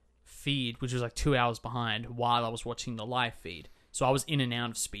 feed, which was like 2 hours behind while I was watching the live feed. So I was in and out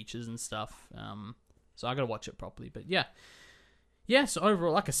of speeches and stuff. So I gotta watch it properly. But yeah. Yeah, so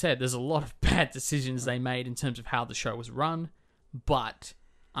overall, like I said, there's a lot of bad decisions they made in terms of how the show was run. But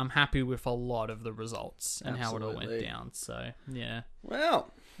I'm happy with a lot of the results and how it all went Absolutely. down. So, yeah.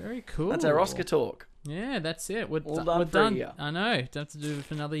 Well, Very cool. that's our Oscar talk. Yeah, that's it. We're All done. done We're for a done. year. I know. Don't have to do it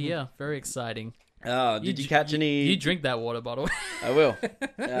for another year. Very exciting. Oh, did you catch any... You drink that water bottle. I will.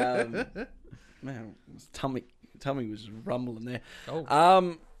 Man, tummy was rumbling there.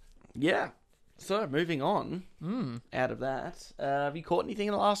 Oh. Yeah. So, moving on out of that, have you caught anything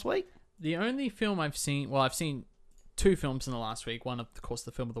in the last week? The only film I've seen... Well, I've seen 2 films in the last week. One, of course,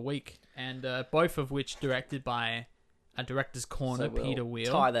 the film of the week. And both of which directed by a director's corner, So we'll Peter Weir.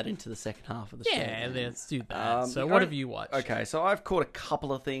 tie that into the second half of the show. Yeah, then. let's do that. So the what only- have you watched? Okay, so I've caught a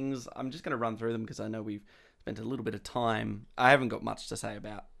couple of things. I'm just going to run through them because I know we've spent a little bit of time. I haven't got much to say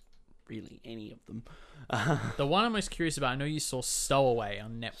about really any of them. The one I'm most curious about, I know you saw Stowaway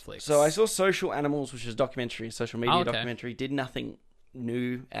on Netflix. So I saw Social Animals, which is a documentary, a social media Oh, okay. documentary. Did nothing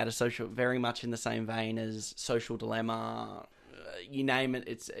new out of social, very much in the same vein as Social Dilemma. You name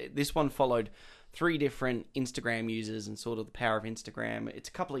it. This one followed 3 different Instagram users and sort of the power of Instagram. It's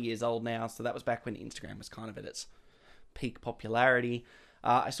a couple of years old now, so that was back when Instagram was kind of at its peak popularity.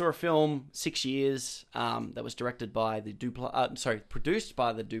 I saw a film 6 years that was directed by the produced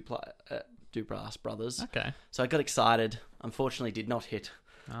by the Duplass brothers. Okay. So I got excited. Unfortunately, did not hit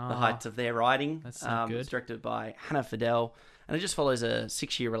the heights of their writing. That's not good. It's directed by Hannah Fidel, and it just follows a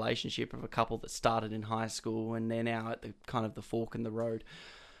 6-year relationship of a couple that started in high school and they're now at the kind of the fork in the road.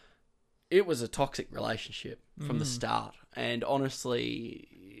 It was a toxic relationship from the start, and honestly,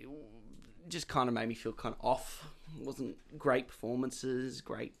 it just kind of made me feel kind of off. It wasn't great performances,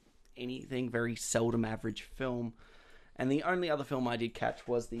 great anything, very seldom average film. And the only other film I did catch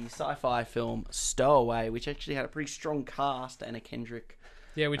was the sci-fi film Stowaway, which actually had a pretty strong cast and a Kendrick.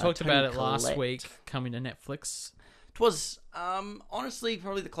 Yeah, we talked Toni about it last Collette. week, coming to Netflix. It was, honestly,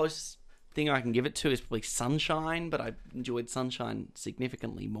 probably the closest thing I can give it to is probably Sunshine, but I enjoyed Sunshine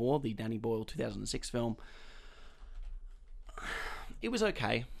significantly more, the Danny Boyle 2006 film. It was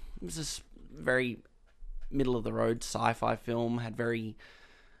okay. It was this very middle-of-the-road sci-fi film.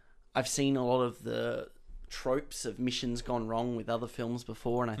 I've seen a lot of the tropes of missions gone wrong with other films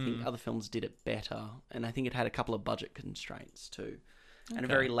before, and I think other films did it better. And I think it had a couple of budget constraints too, and a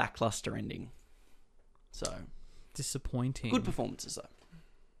very lackluster ending. So Disappointing. good performances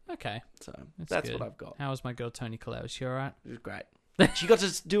though. Okay. So That's that's good. what I've got. How was my girl Toni Collette? Was she alright? It was great. She got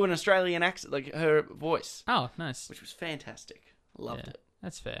to do an Australian accent, like her voice, Oh, nice. which was fantastic. Loved Yeah, it.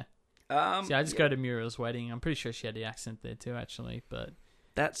 that's fair. See, I just go to Muriel's wedding. I'm pretty sure she had the accent there too, actually. But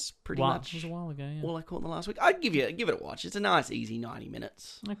That's pretty it much was a while ago. Yeah. all I caught in the last week. I'd give it a watch. It's a nice, easy 90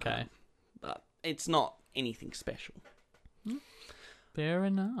 minutes. Okay. But it's not anything special. Fair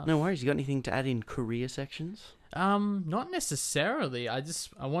enough. No worries. You got anything to add in career sections? Not necessarily. I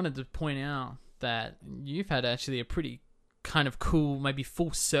wanted to point out that you've had actually a pretty kind of cool, maybe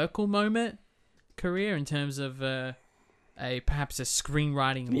full circle moment career in terms of perhaps a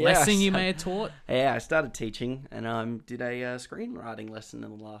screenwriting lesson you may have taught. Yeah, I started teaching and did a screenwriting lesson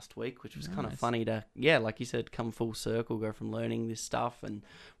in the last week, which was kind of funny to, like you said, come full circle, go from learning this stuff. And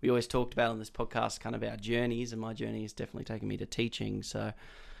we always talked about on this podcast kind of our journeys, and my journey has definitely taken me to teaching. So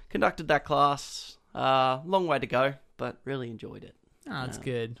conducted that class. Long way to go, but really enjoyed it. Oh, that's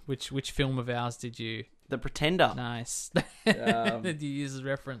good. Which film of ours did you... The Pretender. Nice. Did you use as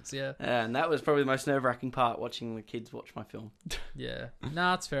reference? Yeah. And that was probably the most nerve-wracking part, watching the kids watch my film. Yeah.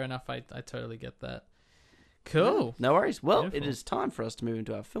 No, it's fair enough. I totally get that. Cool. No worries. Well, Beautiful. It is time for us to move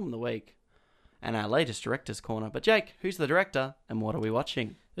into our film of the week and our latest director's corner. But Jake, who's the director and what are we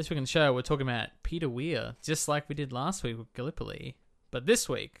watching? This week on the show, we're talking about Peter Weir, just like we did last week with Gallipoli. But this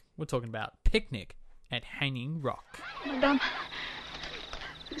week, we're talking about Picnic at Hanging Rock. Madame,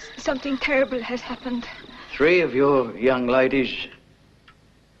 something terrible has happened. 3 of your young ladies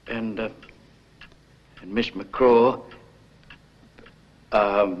and Miss McCraw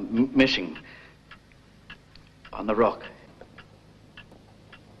are missing on the rock.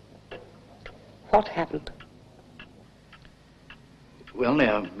 What happened? Well,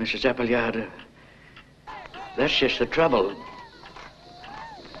 now, Mrs. Appleyard, that's just the trouble.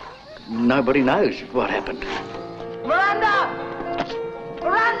 Nobody knows what happened. Miranda!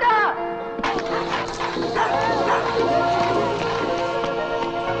 Miranda!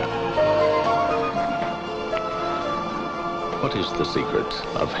 What is the secret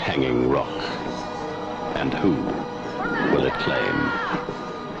of Hanging Rock? And who will it claim?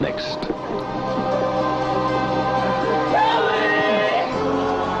 Next.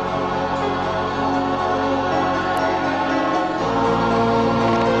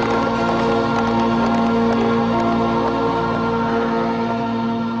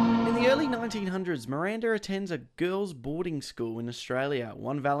 In the early 1900s, Miranda attends a girls' boarding school in Australia.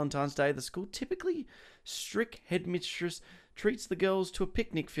 One Valentine's Day, the school typically strict headmistress treats the girls to a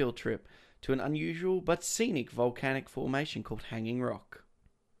picnic field trip to an unusual but scenic volcanic formation called Hanging Rock.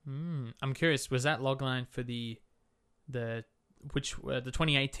 I'm curious, was that logline for the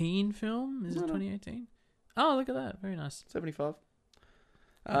 2018 film? Is it 2018? Oh, look at that. Very nice. 75.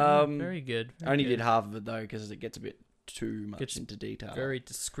 Very good. I only did half of it though because it gets a bit too much Gets into detail. Very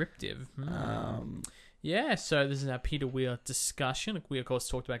descriptive. Yeah, so this is our Peter Weir discussion. We, of course,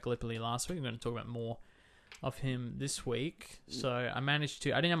 talked about Gallipoli last week. We're going to talk about more of him this week. So I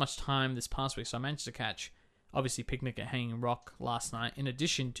didn't have much time this past week, so I managed to catch, obviously, Picnic at Hanging Rock last night, in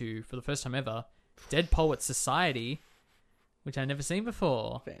addition to, for the first time ever, Dead Poets Society, which I've never seen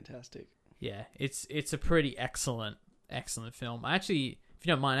before. Fantastic. Yeah, it's a pretty excellent film. I actually, if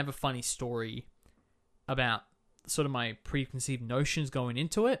you don't mind, I have a funny story about sort of my preconceived notions going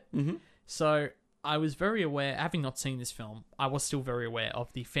into it. Mm-hmm. So I was very aware, having not seen this film, I was still very aware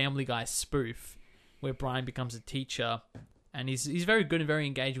of the Family Guy spoof where Brian becomes a teacher and he's very good and very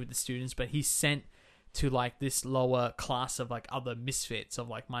engaged with the students, but he's sent to like this lower class of like other misfits of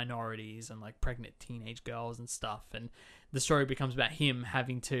like minorities and like pregnant teenage girls and stuff. And the story becomes about him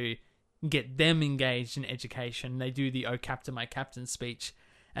having to get them engaged in education. They do the "Oh Captain, my Captain" speech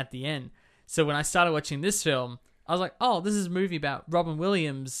at the end. So when I started watching this film, I was like, oh, this is a movie about Robin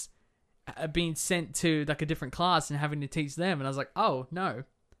Williams being sent to like a different class and having to teach them. And I was like, oh no,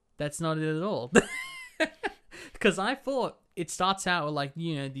 that's not it at all. Because I thought it starts out with like,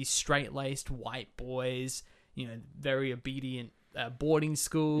 you know, these straight-laced white boys, you know, very obedient boarding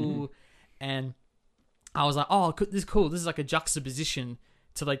school. And I was like, oh, this is cool. This is like a juxtaposition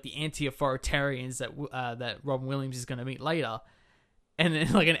to like the anti-authoritarians that Robin Williams is going to meet later. And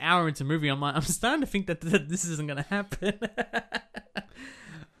then like an hour into the movie, I'm starting to think that this isn't going to happen.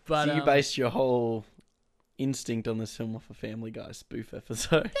 But so you based your whole instinct on this film off a Family Guy spoof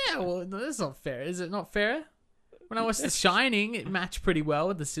episode. Yeah, well, that's not fair. Is it not fair? When I watched The Shining, it matched pretty well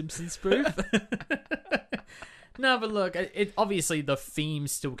with the Simpsons spoof. No, but look, it obviously the theme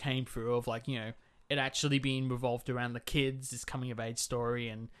still came through of like, you know, it actually being revolved around the kids, this coming of age story,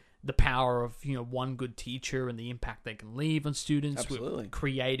 and the power of, you know, one good teacher and the impact they can leave on students. Absolutely. With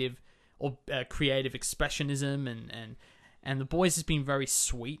creative expressionism and the boys has been very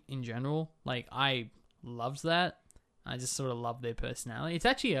sweet in general. Like, I loved that. I just sort of love their personality. It's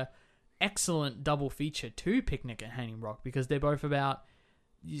actually a excellent double feature to Picnic at Hanging Rock because they're both about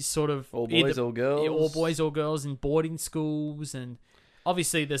you sort of all boys, all girls. All boys, all girls in boarding schools, and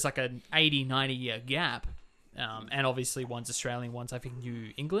obviously there's like an 80-90 year gap, and obviously one's Australian, one's I think New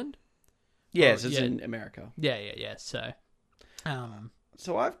England. Yes, it's in America. Yeah. So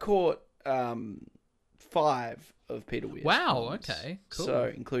I've caught 5 of Peter Weir's Wow. films. Okay. Cool.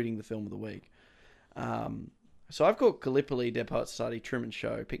 So including the film of the week. So I've got Gallipoli, Dead Poets Society, Truman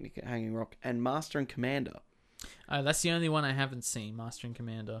Show, Picnic at Hanging Rock, and Master and Commander. That's the only one I haven't seen, Master and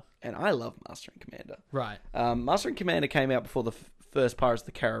Commander. And I love Master and Commander. Right. Master and Commander came out before the first Pirates of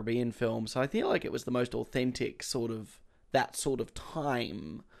the Caribbean film, so I feel like it was the most authentic sort of that sort of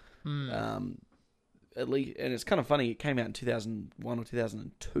time. At least, and it's kind of funny. It came out in 2001 or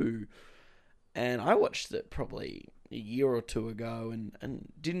 2002, and I watched it probably a year or two ago,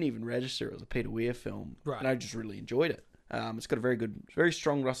 and didn't even register it was a Peter Weir film. Right. And I just really enjoyed it. It's got a very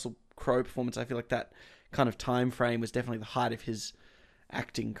strong Russell Crowe performance. I feel like that kind of time frame was definitely the height of his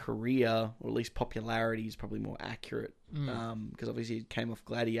acting career, or at least popularity is probably more accurate. Because obviously he came off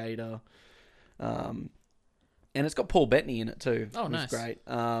Gladiator. And it's got Paul Bettany in it too. Oh, nice. It's great.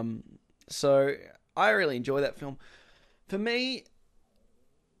 So I really enjoy that film. For me,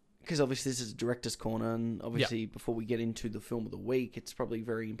 because obviously this is a director's corner, and obviously before we get into the film of the week, it's probably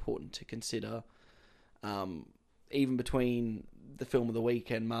very important to consider, even between the film of the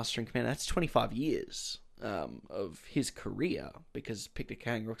week and Master and Commander, that's 25 years of his career, because Picnic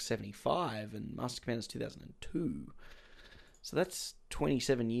at Hanging Rock's 75 and Master and Commander's 2002. So that's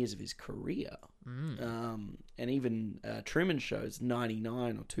 27 years of his career. And even Truman Show's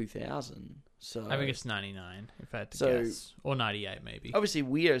 99 or 2000. So I think it's 99, if I had to guess. Or 98, maybe. Obviously,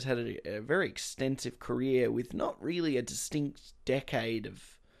 Weir's had a very extensive career with not really a distinct decade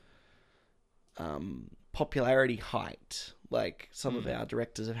of popularity height like some of our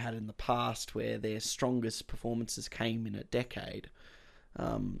directors have had in the past, where their strongest performances came in a decade.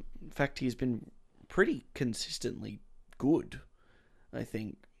 In fact, he's been pretty consistently good, I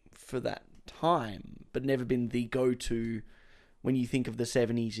think, for that time, but never been the go-to. When you think of the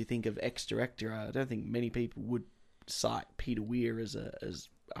 70s, you think of ex-director. I don't think many people would cite Peter Weir as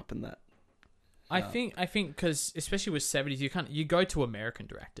up in that. I think because especially with 70s, you go to American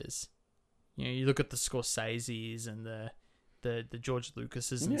directors. You know, you look at the Scorseses and the George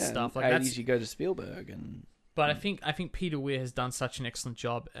Lucases and stuff like that. 80s, you go to Spielberg But I think Peter Weir has done such an excellent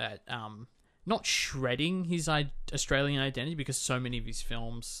job at not shredding his Australian identity, because so many of his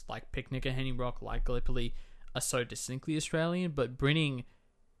films, like Picnic at Hanging Rock, like Gallipoli, are so distinctly Australian, but bringing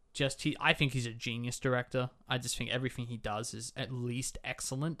I think he's a genius director. I just think everything he does is at least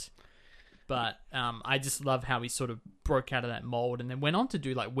excellent. But I just love how he sort of broke out of that mold and then went on to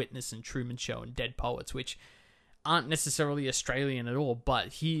do like Witness and Truman Show and Dead Poets, which aren't necessarily Australian at all,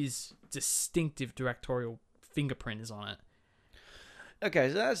 but his distinctive directorial fingerprint is on it.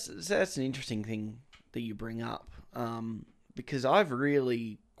 Okay, so that's an interesting thing that you bring up, because I've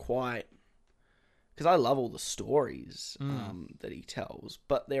really because I love all the stories that he tells,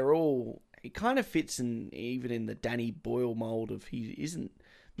 but it kind of fits even in the Danny Boyle mold of he isn't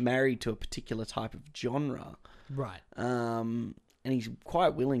married to a particular type of genre. Right. And he's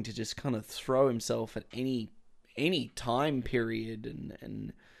quite willing to just kind of throw himself at any time period,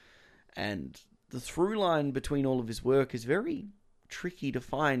 and the through line between all of his work is very tricky to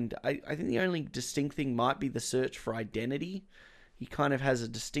find. I think the only distinct thing might be the search for identity. He kind of has a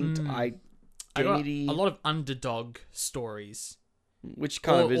distinct identity. A lot of underdog stories, which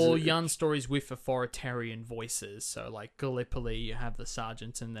kind of is or young stories with authoritarian voices. So like Gallipoli, you have the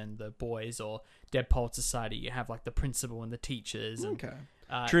sergeants and then the boys, or Dead Poets Society, you have like the principal and the teachers. And,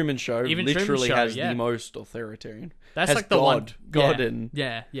 Truman Show even literally Truman Show, has the most authoritarian. That's has like the God one. and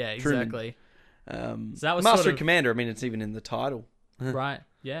yeah, exactly. So that was Master sort of, Commander. I mean, it's even in the title. Right.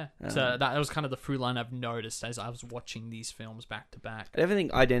 Yeah. So that was kind of the through line I've noticed as I was watching these films back to back. I definitely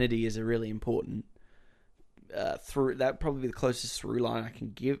think identity is a really important through. That probably the closest through line I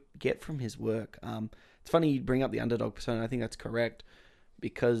can get from his work. It's funny you bring up the underdog persona. I think that's correct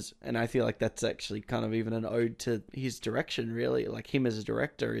and I feel like that's actually kind of even an ode to his direction. Really, like him as a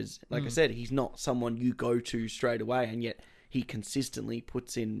director is, like I said, he's not someone you go to straight away, and yet he consistently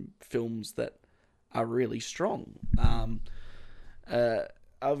puts in films that are really strong.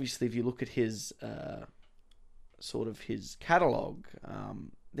 Obviously, if you look at his sort of his catalog,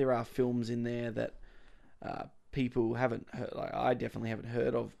 there are films in there that people haven't heard. Like I definitely haven't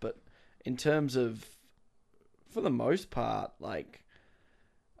heard of, but in terms of, for the most part, like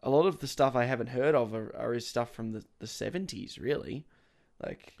a lot of the stuff I haven't heard of are his stuff from the 70s, really,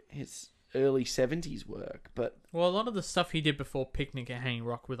 like his early 70s work. But well, a lot of the stuff he did before Picnic at Hanging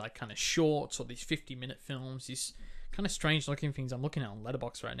Rock with like kind of shorts or these 50-minute films, these kind of strange looking things I'm looking at on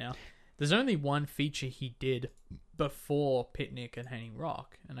Letterboxd right now. There's only one feature he did before Picnic at Hanging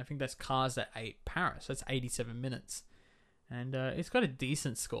Rock, and I think that's Cars That Ate Paris. That's 87 minutes, and it's got a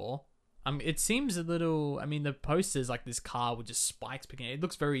decent score. It seems a little. I mean, the poster's like this car with just spikes picking. It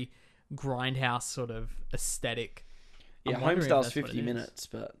looks very grindhouse sort of aesthetic. Yeah, Homestyle's 50 minutes,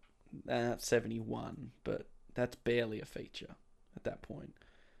 but that's 71. But that's barely a feature at that point.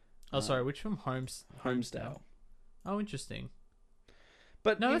 Oh, sorry, which film? Homestyle. Oh, interesting.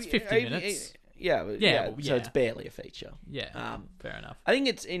 But no, that's 50 minutes. Yeah. So it's barely a feature. Yeah, fair enough. I think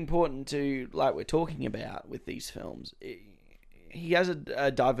it's important to, like we're talking about with these films, he has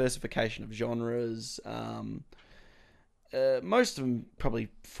a diversification of genres. Most of them probably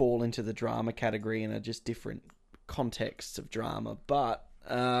fall into the drama category and are just different contexts of drama. But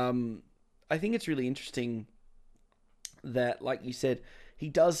I think it's really interesting that, like you said, he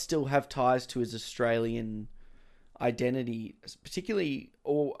does still have ties to his Australian identity, particularly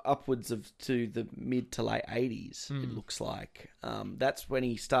all upwards to the mid to late 80s, it looks like. That's when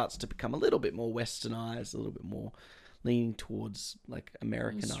he starts to become a little bit more westernized, a little bit more leaning towards like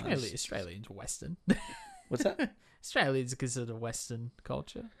Americanized. Australians Western. What's that? Australians considered Western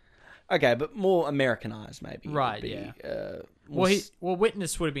culture. Okay, but more Americanized maybe. Right, well,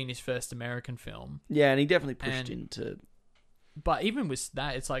 Witness would have been his first American film. Yeah, and he definitely pushed into... But even with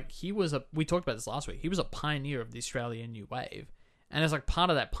that, it's like we talked about this last week, he was a pioneer of the Australian New Wave. And it's like part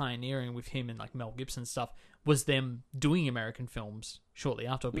of that pioneering with him and like Mel Gibson stuff was them doing American films shortly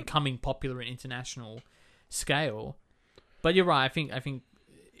after, becoming popular in international scale. But you're right. I think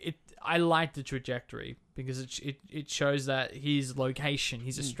I like the trajectory because it shows that his location,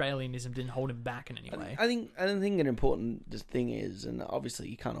 his Australianism, didn't hold him back in any way. I think an important thing is, and obviously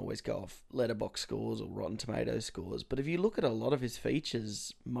you can't always go off Letterboxd scores or Rotten Tomatoes scores, but if you look at a lot of his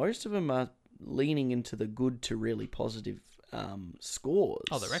features, most of them are leaning into the good to really positive scores.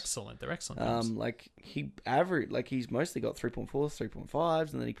 Oh, they're excellent. They're excellent films. He's mostly got 3.4s,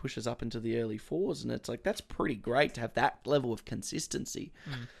 3.5s, and then he pushes up into the early 4s, and it's like, that's pretty great to have that level of consistency.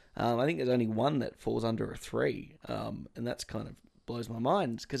 I think there's only one that falls under a 3, and that's kind of blows my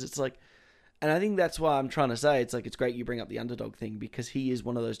mind, because it's like, and I think that's why I'm trying to say, it's like, it's great you bring up the underdog thing, because he is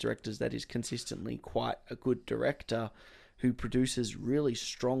one of those directors that is consistently quite a good director who produces really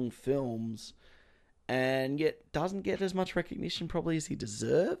strong films and yet doesn't get as much recognition probably as he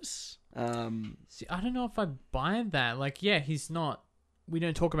deserves. See, I don't know if I buy that. Like, yeah, he's not... We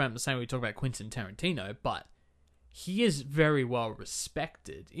don't talk about him the same way we talk about Quentin Tarantino, but he is very well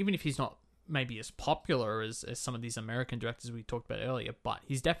respected, even if he's not maybe as popular as some of these American directors we talked about earlier, but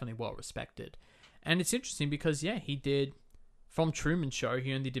he's definitely well respected. And it's interesting because, yeah, he did... From Truman Show,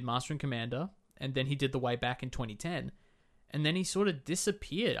 he only did Master and Commander, and then he did The Way Back in 2010. And then he sort of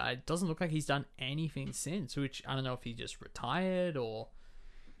disappeared. It doesn't look like he's done anything since, which I don't know if he just retired or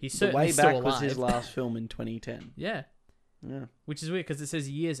he's certainly still alive. The Way Back was his last film in 2010. Yeah. Which is weird because it says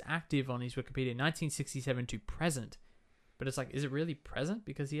years active on his Wikipedia, 1967 to present. But it's like, is it really present?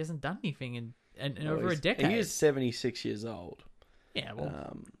 Because he hasn't done anything in over a decade. He is 76 years old. Yeah,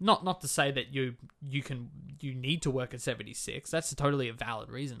 well, not to say that you need to work at 76. That's totally a valid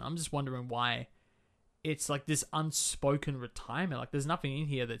reason. I'm just wondering why it's like this unspoken retirement. Like, there's nothing in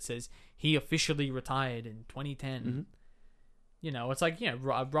here that says he officially retired in 2010. Mm-hmm. You know, it's like,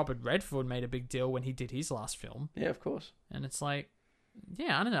 Robert Redford made a big deal when he did his last film. Yeah, of course. And it's like,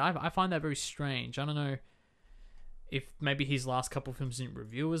 yeah, I don't know. I find that very strange. I don't know if maybe his last couple of films didn't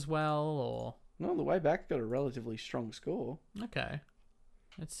review as well, or... No, The Way Back got a relatively strong score. Okay.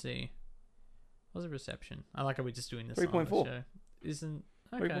 Let's see. What's the reception? I like how we're just doing this 3.4. Isn't...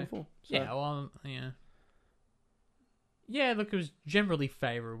 Okay. 3.4. So. Yeah, well, yeah. Yeah, look, it was generally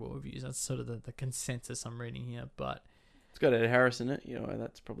favourable reviews. That's sort of the consensus I'm reading here, but... It's got Ed Harris in it.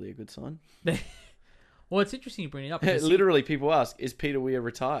 That's probably a good sign. Well, it's interesting you bring it up. Literally, people ask, is Peter Weir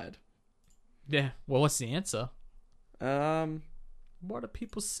retired? Yeah, well, what's the answer? What do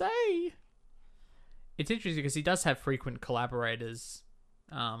people say? It's interesting because he does have frequent collaborators.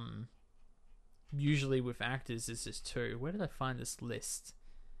 Usually with actors, this is too. Where did I find this list?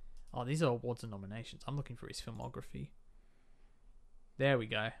 Oh, these are awards and nominations. I'm looking for his filmography. There we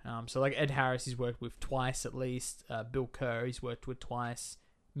go. So like Ed Harris, he's worked with twice at least. Bill Kerr, he's worked with twice.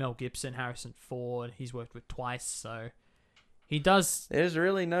 Mel Gibson, Harrison Ford, he's worked with twice. So he does. There's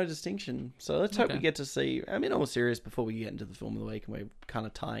really no distinction. So let's hope we get to see. I mean, all serious, before we get into the film of the week and we're kind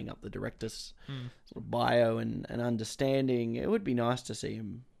of tying up the director's sort of bio and understanding, it would be nice to see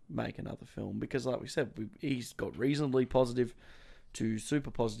him make another film because, like we said, he's got reasonably positive to super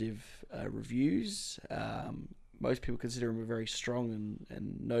positive reviews. Most people consider him a very strong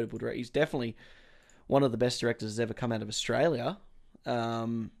and notable director. He's definitely one of the best directors that's ever come out of Australia.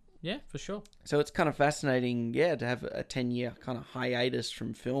 Yeah, for sure. So it's kind of fascinating, to have a 10-year kind of hiatus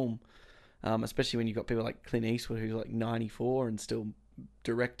from film, especially when you've got people like Clint Eastwood, who's like 94 and still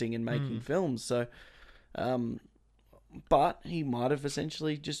directing and making films. So, but he might have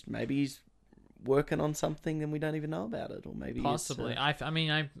essentially just, maybe he's working on something and we don't even know about it, or maybe possibly.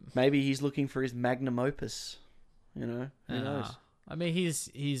 Maybe he's looking for his magnum opus. Who knows? I mean,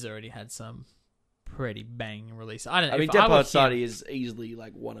 he's already had some pretty bang release. Depot Society is easily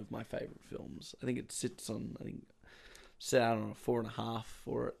like one of my favorite films. I think it sits on, set out on a 4.5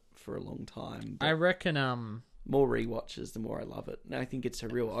 for it for a long time. I reckon more rewatches, the more I love it. And I think it's a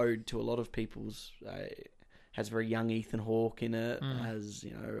real ode to a lot of people's. Has very young Ethan Hawke in it. Has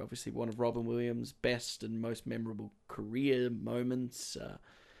obviously one of Robin Williams' best and most memorable career moments.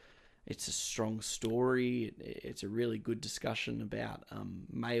 It's a strong story. It's a really good discussion about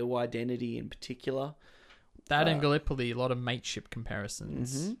male identity in particular. That and Gallipoli, a lot of mateship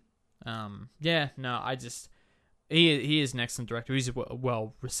comparisons. He is an excellent director. He's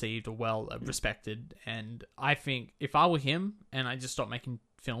well received or well respected. And I think if I were him and I just stopped making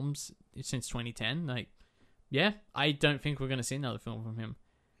films since 2010, I don't think we're going to see another film from him.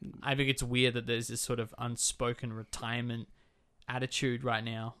 I think it's weird that there's this sort of unspoken retirement attitude right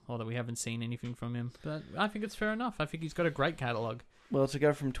now, although we haven't seen anything from him. But I think it's fair enough. I think he's got a great catalogue. Well, to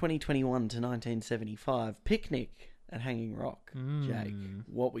go from 2021 to 1975, Picnic at Hanging Rock. Jake,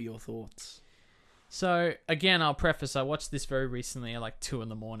 what were your thoughts? So, again, I'll preface, I watched this very recently at like 2 in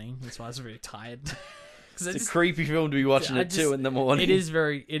the morning. That's why I was really tired. It's a creepy film to be watching at 2 in the morning. It is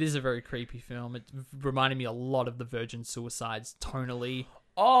a very creepy film. It reminded me a lot of the Virgin Suicides tonally.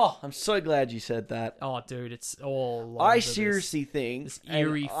 Oh, I'm so glad you said that. Oh, dude, it's all... I seriously think... This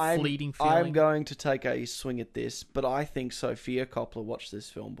eerie, fleeting feeling. I'm going to take a swing at this, but I think Sofia Coppola watched this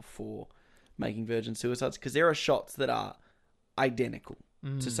film before making Virgin Suicides, because there are shots that are identical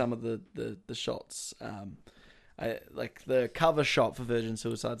to some of the shots. Like the cover shot for Virgin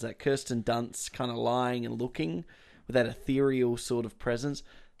Suicides, that Kirsten Dunst kind of lying and looking with that ethereal sort of presence,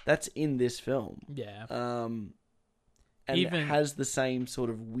 that's in this film. Yeah. And it has the same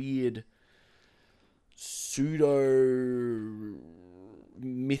sort of weird pseudo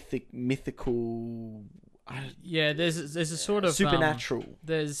mythical. Yeah, there's a sort of supernatural.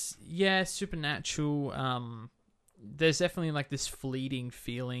 Supernatural. There's definitely like this fleeting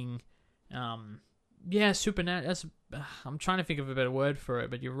feeling. Supernatural. I'm trying to think of a better word for it,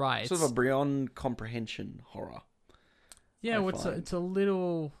 but you're right. Sort of a beyond comprehension horror. Yeah, it's a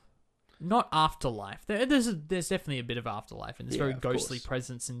little not afterlife. There's definitely a bit of afterlife, and there's very ghostly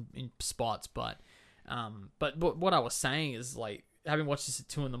presence in spots. But what I was saying is, like, having watched this at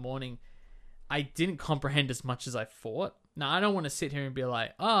 2 in the morning, I didn't comprehend as much as I thought. Now, I don't want to sit here and be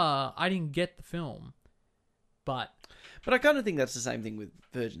like, I didn't get the film. But I kind of think that's the same thing with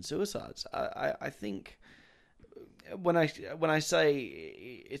Virgin Suicides. I think when I say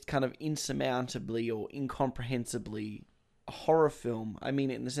it's kind of insurmountably or incomprehensibly a horror film, I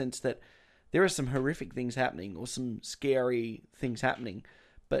mean it in the sense that there are some horrific things happening or some scary things happening,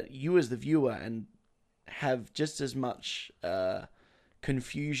 but you as the viewer and have just as much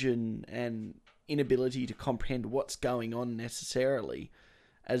confusion and inability to comprehend what's going on necessarily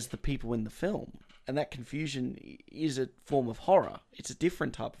as the people in the film. And that confusion is a form of horror. It's a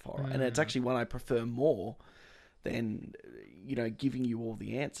different type of horror. And it's actually one I prefer more than, giving you all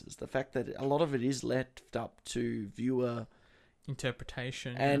the answers. The fact that a lot of it is left up to viewer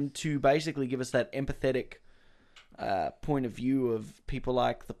interpretation. And to basically give us that empathetic point of view of people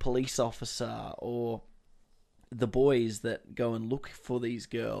like the police officer or the boys that go and look for these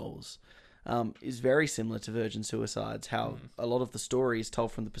girls. Is very similar to Virgin Suicides, how a lot of the story is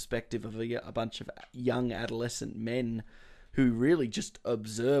told from the perspective of a bunch of young adolescent men who really just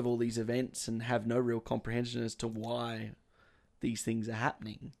observe all these events and have no real comprehension as to why these things are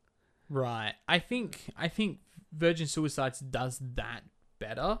happening. Right. I think Virgin Suicides does that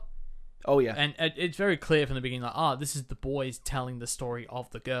better. Oh, yeah. And it's very clear from the beginning, like, this is the boys telling the story of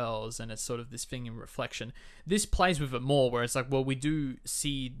the girls, and it's sort of this thing in reflection. This plays with it more, where it's like, well, we do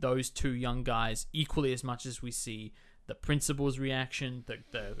see those two young guys equally as much as we see the principal's reaction,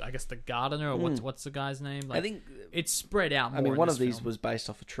 I guess the gardener, or what's the guy's name? Like, I think it's spread out more. I mean, one of these film. Was based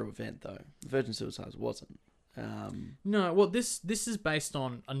off a true event, though. Virgin Suicides wasn't. No, well, this is based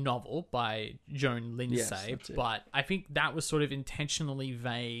on a novel by Joan Lindsay, but I think that was sort of intentionally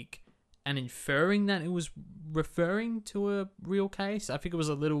vague and inferring that it was referring to a real case. I think it was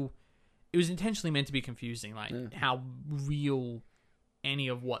intentionally meant to be confusing, like how real any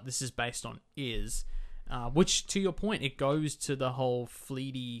of what this is based on is. Which, to your point, it goes to the whole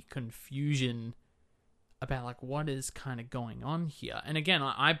fleety confusion about, like, what is kind of going on here. And again,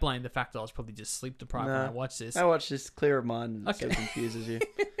 I blame the fact that I was probably just sleep deprived when I watched this. I watched this clear of mind, so it confuses you.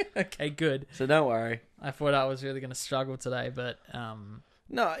 Okay, good. So don't worry. I thought I was really going to struggle today, but...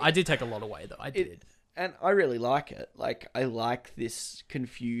 No, I did take a lot away, though. I did. And I really like it. Like, I like this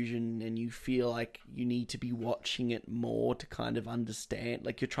confusion, and you feel like you need to be watching it more to kind of understand.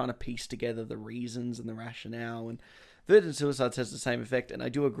 Like, you're trying to piece together the reasons and the rationale. And Virgin Suicides has the same effect, and I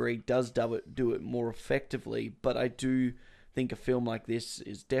do agree, does do it more effectively. But I do think a film like this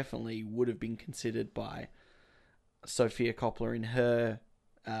is definitely would have been considered by Sofia Coppola in her...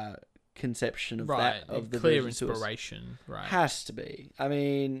 conception of that of the clear inspiration, right? Has to be. I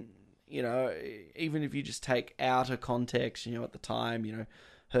mean, even if you just take out of context, at the time,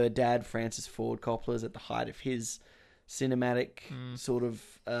 her dad Francis Ford Coppola is at the height of his cinematic sort of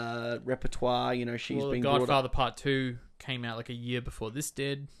repertoire. She's been Godfather Part 2 came out like a year before this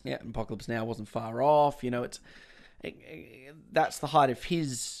did. Yeah, Apocalypse Now wasn't far off. That's the height of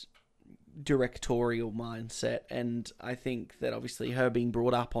his directorial mindset, and I think that obviously her being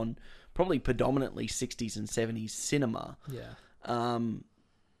brought up on probably predominantly 60s and 70s cinema,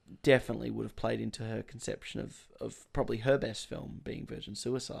 definitely would have played into her conception of probably her best film being Virgin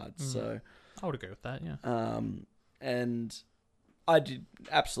Suicides. So I would agree with that, yeah. And I did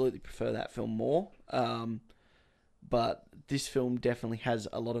absolutely prefer that film more, but this film definitely has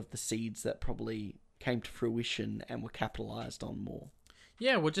a lot of the seeds that probably came to fruition and were capitalized on more.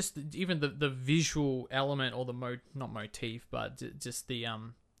 Yeah, well, just even the visual element or the not motif, but just the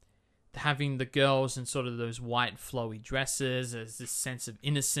having the girls in sort of those white flowy dresses, there's this sense of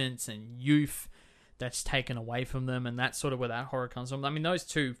innocence and youth that's taken away from them, and that's sort of where that horror comes from. I mean, those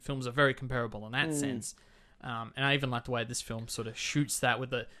two films are very comparable in that sense. And I even like the way this film sort of shoots that with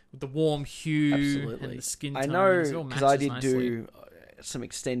the warm hue and the skin tones. I know, It all because I matches did nicely. do some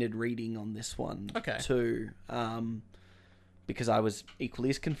extended reading on this one too. Because I was equally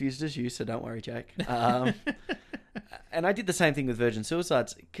as confused as you, so don't worry, Jake. And I did the same thing with Virgin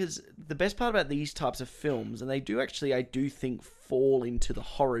Suicides, because the best part about these types of films, and they do actually, I do think, fall into the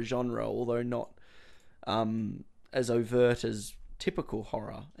horror genre, although not as overt as typical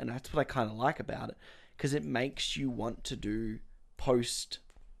horror, and that's what I kind of like about it, because it makes you want to do post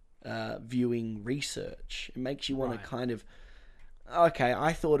viewing research. It makes you want to kind of, okay,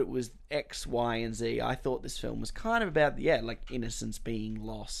 I thought it was X, Y, and Z. I thought this film was kind of about, like innocence being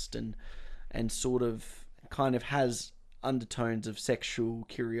lost and sort of kind of has undertones of sexual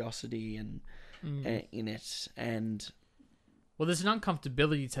curiosity and in it. And well, there's an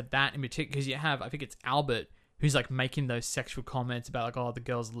uncomfortability to that in particular, because you have, I think it's Albert, who's like making those sexual comments about like, oh, the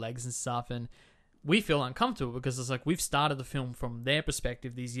girl's legs and stuff, and we feel uncomfortable because it's like we've started the film from their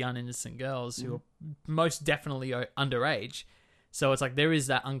perspective, these young innocent girls who are most definitely underage. So it's like there is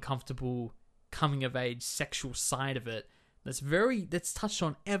that uncomfortable coming of age sexual side of it that's touched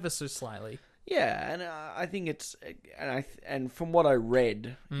on ever so slightly. Yeah, and I think it's, and from what I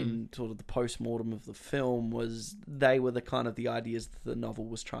read in sort of the post-mortem of the film, was they were the kind of the ideas that the novel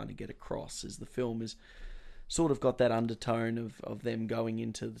was trying to get across, is the film is sort of got that undertone of them going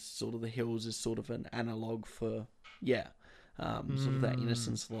into the, sort of the hills as sort of an analogue for, sort of that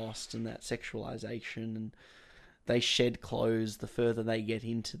innocence lost and that sexualization, and they shed clothes the further they get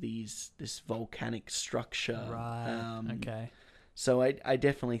into this volcanic structure. Right, okay. So I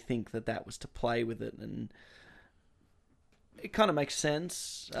definitely think that was to play with it, and it kind of makes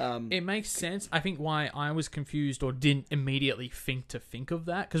sense. It makes sense. I think why I was confused or didn't immediately think of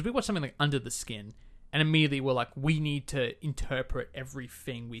that, because we watched something like Under the Skin, and immediately we're like, we need to interpret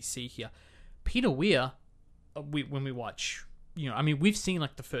everything we see here. Peter Weir, when we watch, we've seen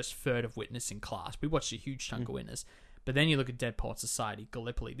like the first third of Witness in class. We watched a huge chunk of Witness. But then you look at Dead Poet Society,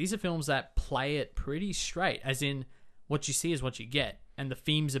 Gallipoli. These are films that play it pretty straight, as in what you see is what you get, and the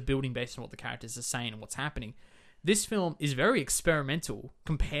themes are building based on what the characters are saying and what's happening. This film is very experimental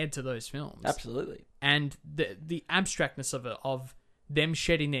compared to those films. Absolutely. And the abstractness of it, of them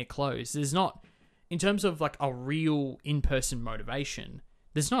shedding their clothes, there's not, in terms of like a real in-person motivation,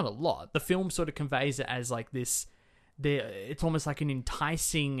 there's not a lot. The film sort of conveys it as like this, it's almost like an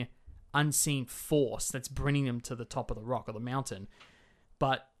enticing, unseen force that's bringing them to the top of the rock or the mountain.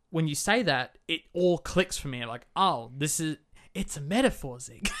 But when you say that, it all clicks for me. Like, oh, it's a metaphor,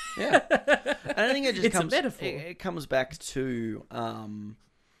 Zeke. Yeah. And I think it just a metaphor. It comes back to,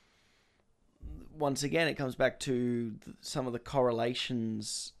 once again, it comes back to some of the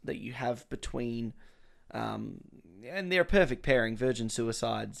correlations that you have between, and they're a perfect pairing, Virgin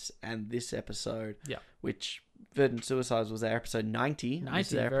Suicides and this episode. Yeah. Which Virgin Suicides was our episode 90.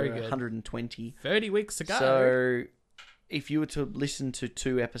 90, very good. 120. 30 weeks ago. So if you were to listen to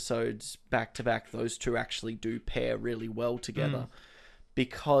two episodes back to back, those two actually do pair really well together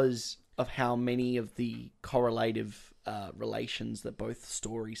because of how many of the correlative relations that both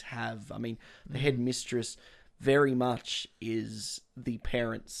stories have. I mean, the headmistress very much is the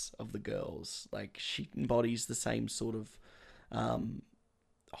parents of the girls. Like, she embodies the same sort of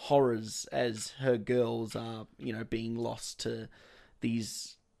horrors as her girls are, being lost to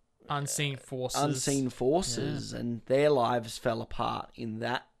these unseen forces, and their lives fell apart in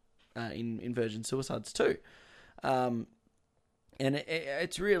that in Virgin Suicides too. And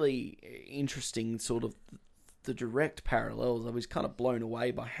it's really interesting, sort of the direct parallels. I was kind of blown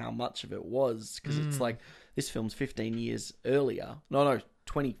away by how much of it was, because it's like this film's 15 years earlier. No,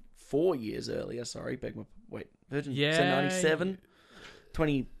 24 years earlier. Sorry, Virgin. Yeah, so 97,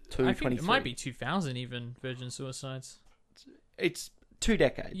 22, I think 23. it might be 2000 even. Virgin Suicides. It's 2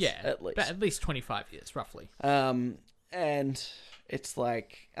 decades, Yeah, at least. but at least 25 years, roughly. And it's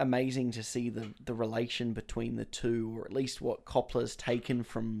like amazing to see the relation between the two, or at least what Coppola's taken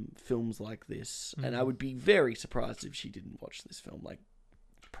from films like this. And I would be very surprised if she didn't watch this film like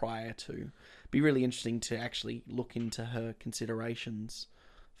prior to. Be really interesting to actually look into her considerations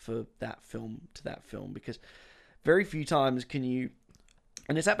for that film, because very few times can you,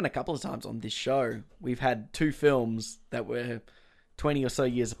 and it's happened a couple of times on this show, we've had two films that were 20 or so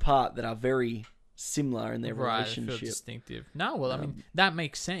years apart that are very similar in their Right, they feel relationship. distinctive. No, well, I mean, that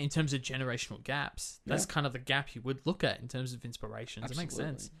makes sense in terms of generational gaps. That's kind of the gap you would look at in terms of inspirations. Absolutely. It makes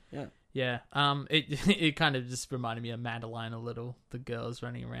sense. Yeah. Yeah. It kind of just reminded me of Madeline a little. The girls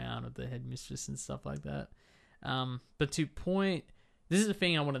running around with the headmistress and stuff like that. But to point, this is the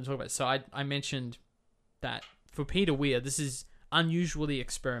thing I wanted to talk about. So I mentioned that for Peter Weir, this is unusually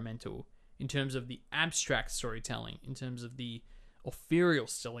experimental in terms of the abstract storytelling, in terms of the ethereal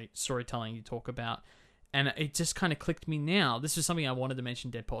storytelling you talk about. And it just kind of clicked me now. This was something I wanted to mention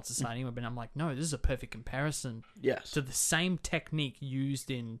Dead Poets Society, but I'm like, no, this is a perfect comparison to the same technique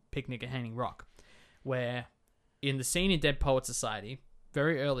used in Picnic at Hanging Rock, where in the scene in Dead Poets Society,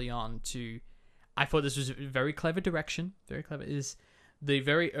 very early on I thought this was a very clever direction, very clever, is the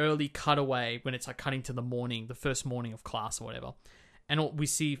very early cutaway when it's like cutting to the first morning of class or whatever. And we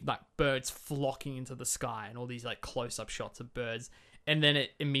see like birds flocking into the sky and all these like close-up shots of birds. And then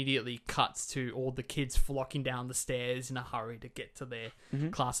it immediately cuts to all the kids flocking down the stairs in a hurry to get to their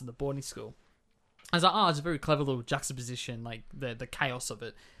class in the boarding school. I was like, it's a very clever little juxtaposition, like the chaos of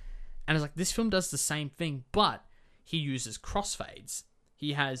it. And I was like, this film does the same thing, but he uses crossfades.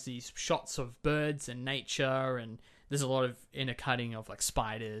 He has these shots of birds and nature, and there's a lot of intercutting of like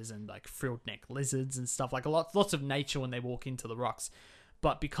spiders and like frilled neck lizards and stuff, like lots of nature when they walk into the rocks.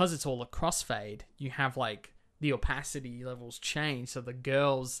 But because it's all a crossfade, you have like the opacity levels change, so the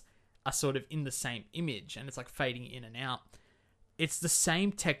girls are sort of in the same image, and it's like fading in and out. It's the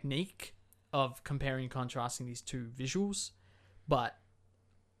same technique of comparing and contrasting these two visuals, but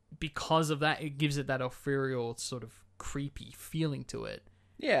because of that, it gives it that ethereal sort of creepy feeling to it.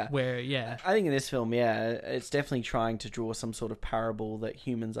 Yeah. I think in this film, it's definitely trying to draw some sort of parable that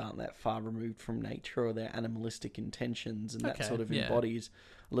humans aren't that far removed from nature or their animalistic intentions, and that sort of embodies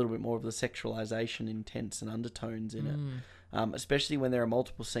a little bit more of the sexualization intents and undertones in it. Especially when there are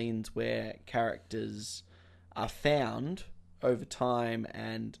multiple scenes where characters are found over time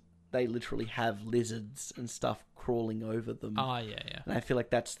and they literally have lizards and stuff crawling over them. Oh, yeah. And I feel like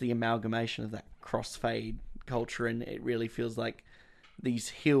that's the amalgamation of that crossfade culture, and it really feels like these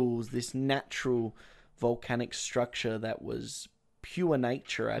hills, this natural volcanic structure that was pure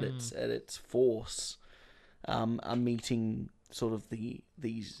nature at its force, are meeting sort of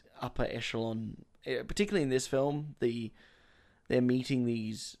these upper echelon. Particularly in this film, they're meeting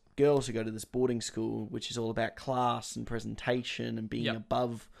these girls who go to this boarding school, which is all about class and presentation and being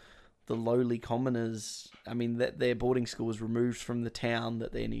above the lowly commoners. I mean, their boarding school is removed from the town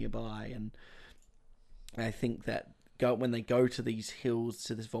that they're nearby, and I think that when they go to these hills,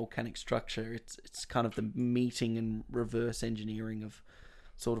 to this volcanic structure, it's kind of the meeting and reverse engineering of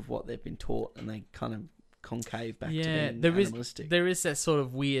sort of what they've been taught, and they kind of concave back to being animalistic. There is that sort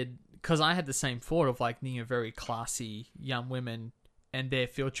of weird, because I had the same thought of like being a very classy young women, and their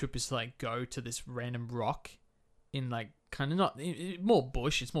field trip is to like go to this random rock in like kind of more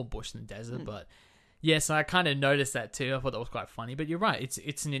bush. It's more bush than desert, but so I kind of noticed that too. I thought that was quite funny. But you're right.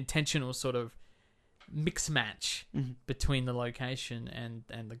 It's an intentional sort of mix match between the location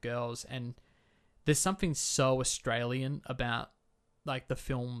and the girls, and there's something so Australian about like the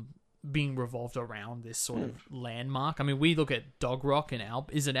film being revolved around this sort of landmark. I mean, we look at Dog Rock in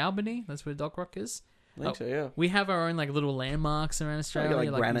is it Albany? That's where Dog Rock is. I think so, yeah. We have our own like little landmarks around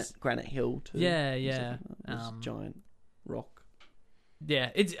Australia, like Granite Hill too. Yeah. This giant rock.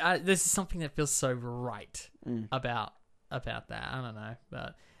 Yeah, it's there's something that feels so right about that. I don't know,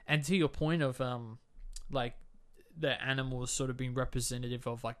 but and to your point of like the animals sort of being representative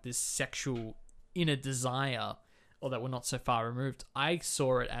of like this sexual inner desire, or that we're not so far removed. I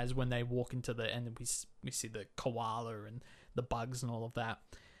saw it as when they walk into and then we see the koala and the bugs and all of that.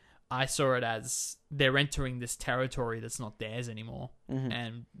 I saw it as they're entering this territory that's not theirs anymore,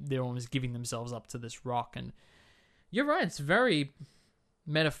 and they're almost giving themselves up to this rock. And you're right, it's very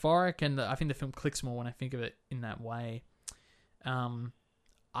metaphoric, and I think the film clicks more when I think of it in that way. I'm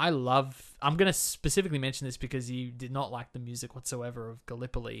going to specifically mention this because you did not like the music whatsoever of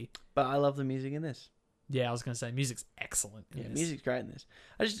Gallipoli. But I love the music in this. Yeah, I was going to say, music's excellent in this. Music's great in this.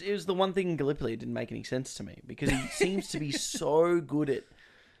 It was the one thing in Gallipoli that didn't make any sense to me, because he seems to be so good at,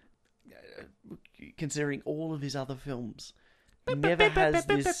 considering all of his other films, he never has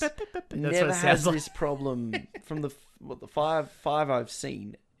this problem. From the five I've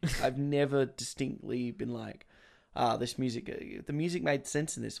seen, I've never distinctly been like, this music. The music made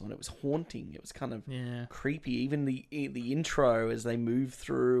sense in this one. It was haunting. It was kind of creepy. Even the intro as they move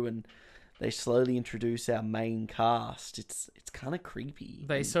through, and they slowly introduce our main cast. It's kind of creepy.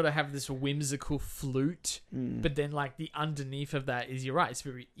 They sort of have this whimsical flute, but then like the underneath of that is, you're right, it's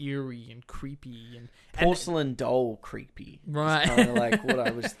very eerie and creepy and porcelain doll creepy. Right. Kind of like what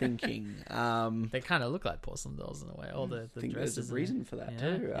I was thinking. They kind of look like porcelain dolls in a way. All the I think dresses. there's a reason for that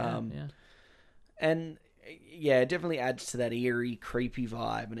too. Yeah. And yeah, it definitely adds to that eerie, creepy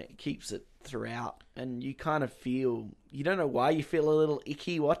vibe, and it keeps it throughout. And you kind of feel, you don't know why you feel a little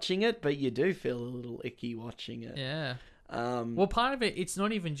icky watching it, but you do feel a little icky watching it. Yeah. Well, part of it's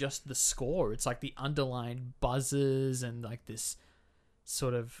not even just the score. It's like the underlying buzzes and like this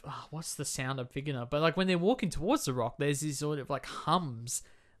sort of, what's the sound I'm thinking of? But like when they're walking towards the rock, there's these sort of like hums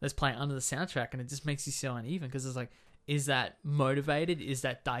that's playing under the soundtrack, and it just makes you so uneven because it's like, is that motivated? Is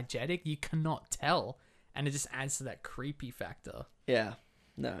that diegetic? You cannot tell. And it just adds to that creepy factor. Yeah.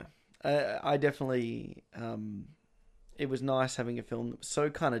 No. I definitely... it was nice having a film that was so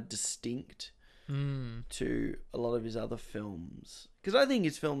kind of distinct to a lot of his other films. Because I think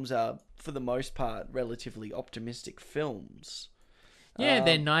his films are, for the most part, relatively optimistic films. Yeah,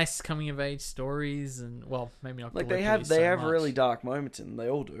 they're nice coming-of-age stories, and, well, maybe not like Gallipoli they have much. really dark moments in them. They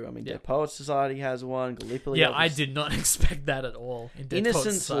all do. I mean, Dead Poets Society has one. Gallipoli. Yeah, I did not expect that at all. In Dead Poets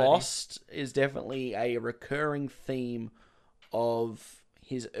Innocence Society. Lost is definitely a recurring theme of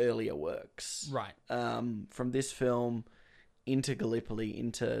his earlier works. Right. From this film into Gallipoli,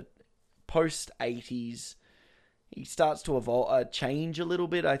 into post-80s, he starts to evolve, change a little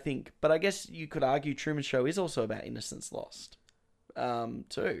bit, I think. But I guess you could argue Truman Show is also about Innocence Lost,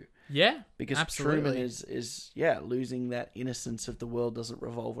 too. Yeah, because absolutely. Truman is losing that innocence of the world doesn't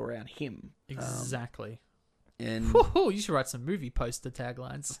revolve around him. Exactly. And you should write some movie poster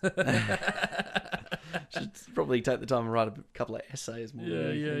taglines. should probably take the time and write a couple of essays more.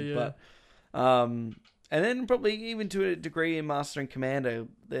 Yeah. But and then probably even to a degree in Master and Commander,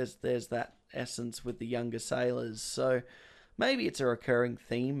 there's that essence with the younger sailors. So maybe it's a recurring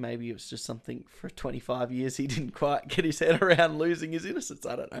theme. Maybe it was just something for 25 years he didn't quite get his head around losing his innocence.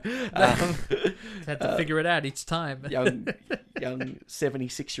 I don't know. Had to figure it out each time. young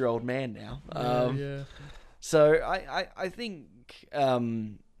 76-year-old man now. Yeah. So I think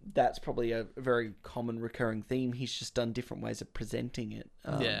that's probably a very common recurring theme. He's just done different ways of presenting it.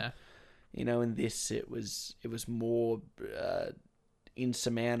 In this it was more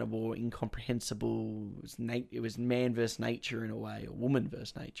insurmountable, incomprehensible. It was man versus nature in a way, or woman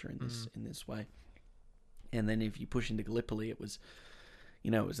versus nature in this way. And then if you push into Gallipoli, it was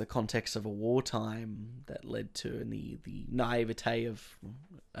the context of a wartime that led to the naivete of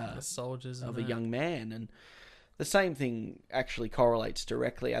the soldiers of a young man. And the same thing actually correlates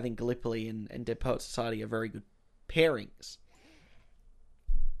directly. I think Gallipoli and Dead Poets Society are very good pairings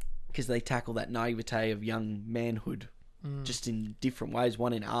because they tackle that naivete of young manhood just in different ways,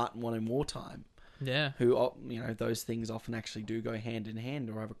 one in art and one in wartime. Yeah. Who, those things often actually do go hand in hand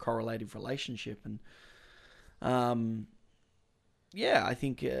or have a correlative relationship. And, I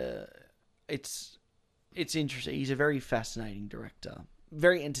think it's interesting. He's a very fascinating director.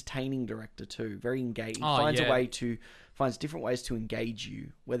 Very entertaining director too. Very engaging. Finds different ways to engage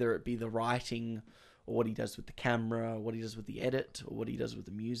you, whether it be the writing or what he does with the camera, or what he does with the edit, or what he does with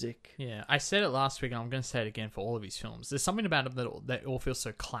the music. Yeah, I said it last week, and I'm going to say it again for all of his films. There's something about him that all feels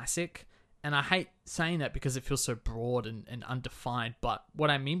so classic, and I hate saying that because it feels so broad and undefined, but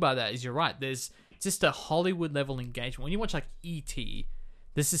what I mean by that is you're right. There's just a Hollywood-level engagement. When you watch, like, E.T.,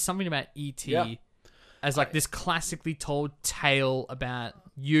 this is something about E.T., as like this classically told tale about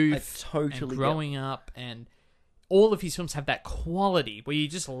youth and growing up, and all of his films have that quality where you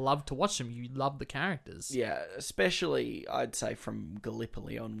just love to watch them. You love the characters. Yeah, especially I'd say from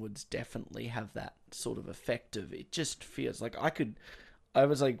Gallipoli onwards, definitely have that sort of effect of it. Just feels like I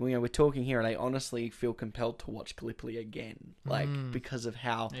was like, we're talking here, and I honestly feel compelled to watch Gallipoli again, because of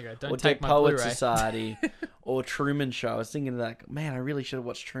how, or Dead Poets Society, or Truman Show. I was thinking like, man, I really should have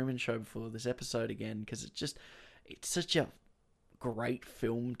watched Truman Show before this episode again, because it's such a great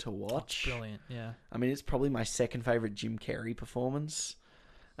film to watch. It's brilliant, yeah. I mean, it's probably my second favorite Jim Carrey performance.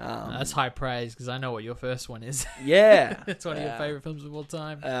 That's high praise, because I know what your first one is. Yeah, it's one of your favorite films of all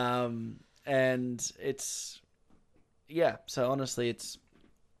time. And it's. Yeah, so honestly,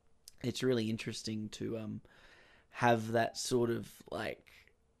 it's really interesting to have that sort of like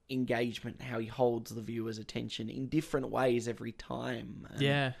engagement, how he holds the viewer's attention in different ways every time.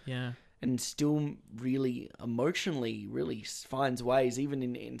 Yeah. And still really emotionally really finds ways,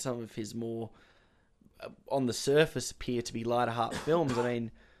 even in some of his more on the surface appear to be lighter heart films. I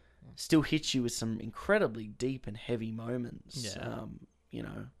mean, still hits you with some incredibly deep and heavy moments. Yeah.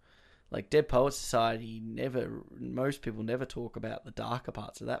 like Dead Poets Society, most people never talk about the darker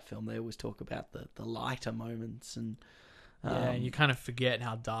parts of that film. They always talk about the lighter moments, and and you kind of forget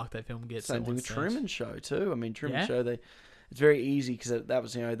how dark that film gets. same thing with Truman Show too. I mean, Truman Yeah. Show, it's very easy because that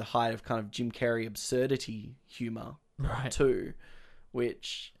was the height of kind of Jim Carrey absurdity humor Right. too,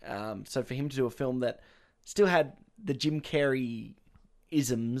 which so for him to do a film that still had the Jim Carrey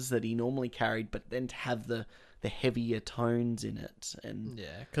isms that he normally carried, but then to have the heavier tones in it, and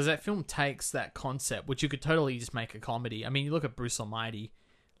Yeah, because that film takes that concept, which you could totally just make a comedy. I mean, you look at Bruce Almighty,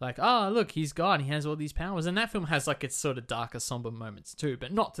 like, oh, look, he's God, he has all these powers. And that film has, like, its sort of darker, somber moments too,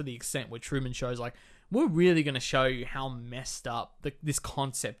 but not to the extent where Truman Show's like, we're really going to show you how messed up this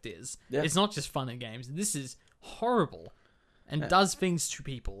concept is. Yeah. It's not just fun and games. This is horrible and does things to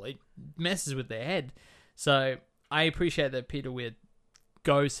people. It messes with their head. So I appreciate that Peter Weir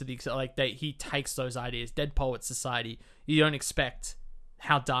goes to the like he takes those ideas. Dead Poets Society, you don't expect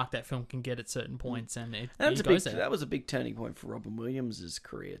how dark that film can get at certain points, and that was a big turning point for Robin Williams'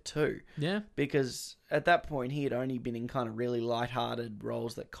 career too. Yeah, because at that point he had only been in kind of really lighthearted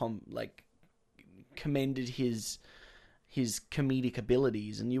roles that commended his comedic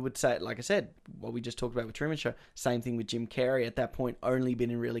abilities, and you would say, like I said, what we just talked about with Truman Show, same thing with Jim Carrey. At that point, only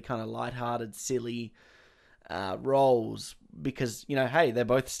been in really kind of lighthearted, silly roles, because hey, they're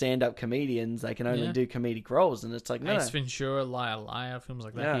both stand-up comedians. They can only do comedic roles, and it's like Ace Ventura, Liar Liar, films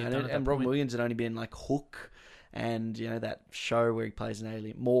like that. Yeah, and Robin Williams had only been in like Hook, and that show where he plays an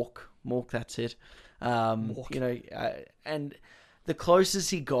alien, Mork. That's it. Mork. And the closest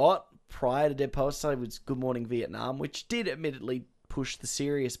he got prior to Dead Poets Society was Good Morning Vietnam, which did admittedly push the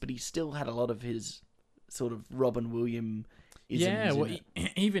serious, but he still had a lot of his sort of Robin Williams. Yeah, well,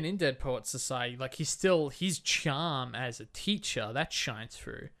 even in Dead Poets Society, like his charm as a teacher that shines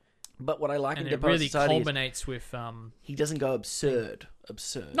through. But what I like and in it Dead Poets really Society culminates with he doesn't go absurd.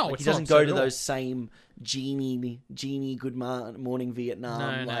 No, like, it's he doesn't not go absurd to at all. those same genie Good Morning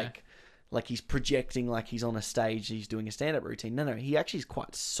Vietnam like he's projecting like he's on a stage, he's doing a stand-up routine. No, he actually is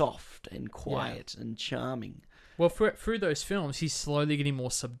quite soft and quiet and charming. Well, through those films, he's slowly getting more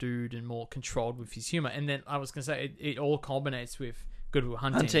subdued and more controlled with his humor. And then I was going to say, it all culminates with Good Will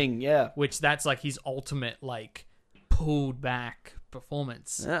Hunting. Yeah. Which that's like his ultimate, like, pulled back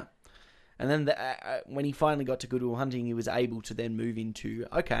performance. Yeah. And then when he finally got to Good Will Hunting, he was able to then move into,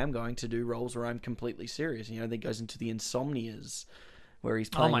 okay, I'm going to do roles where I'm completely serious. Then goes into the Insomnias, where he's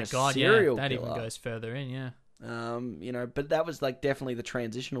playing a serial that killer. even goes further in, yeah. But that was like definitely the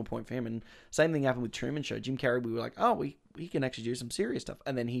transitional point for him. And same thing happened with Truman Show. Jim Carrey, we were like, oh, we can actually do some serious stuff.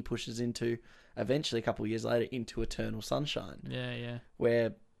 And then he pushes into, eventually a couple of years later, into Eternal Sunshine. Yeah.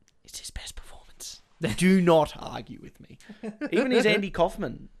 Where it's his best performance. Do not argue with me. Even his Andy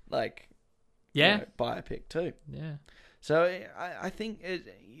Kaufman, biopic too. Yeah. So I think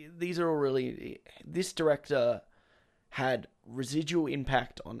these are all really, this director had residual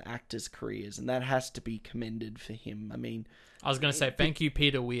impact on actors' careers, and that has to be commended for him. I mean, I was going to say thank you,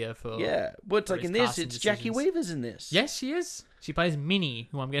 Peter Weir, for but it's like in this, it's Jackie Weaver's in this. Yes, she is. She plays Minnie,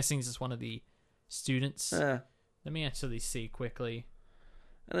 who I'm guessing is just one of the students. Let me actually see quickly.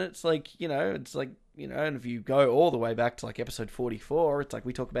 And it's like, and if you go all the way back to like episode 44, it's like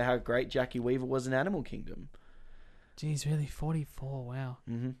we talk about how great Jackie Weaver was in Animal Kingdom. Jeez, really? 44, wow.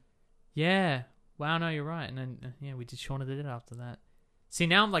 Mm-hmm. Yeah. Wow, no, you're right. And then, we did Shaun of the Dead after that. See,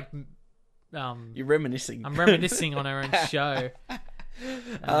 now I'm like... You're reminiscing. I'm reminiscing on our own show.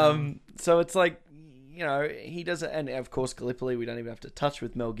 So it's like, he does it. And of course, Gallipoli, we don't even have to touch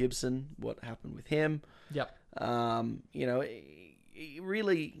with Mel Gibson, what happened with him. Yep.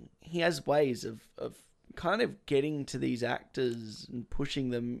 He has ways of kind of getting to these actors and pushing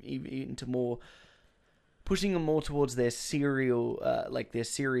them more towards their their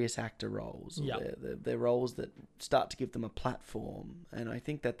serious actor roles, or their roles that start to give them a platform. And I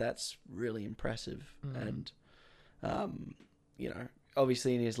think that's really impressive. And,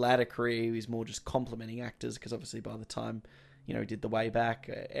 obviously in his latter career, he was more just complimenting actors, because obviously by the time, he did The Way Back,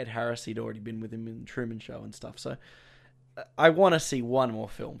 Ed Harris, he'd already been with him in Truman Show and stuff. So I want to see one more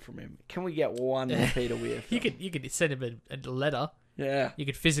film from him. Can we get one more Peter Weir film? You could send him a letter. Yeah. You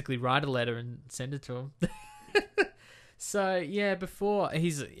could physically write a letter and send it to him. So, before...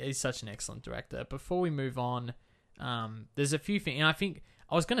 He's such an excellent director. Before we move on, there's a few things... And I think...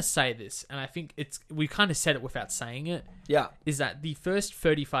 I was going to say this, and I think we kind of said it without saying it. Yeah. Is that the first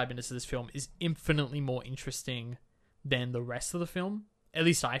 35 minutes of this film is infinitely more interesting than the rest of the film. At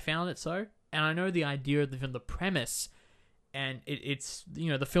least I found it so. And I know the idea of the film, the premise... And it's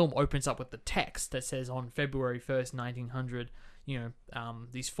the film opens up with the text that says on February 1st, 1900,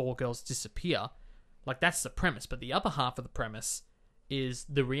 these 4 girls disappear. Like, that's the premise. But the other half of the premise is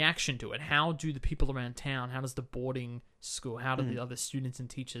the reaction to it. How do the people around town, how does the boarding school, how do the other students and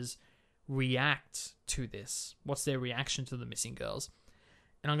teachers react to this? What's their reaction to the missing girls?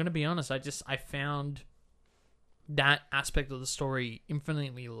 And I'm going to be honest, I found that aspect of the story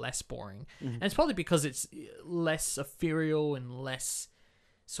infinitely less boring. And it's probably because it's less ethereal and less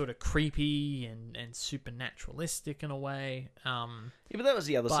sort of creepy and supernaturalistic in a way. Yeah, but that was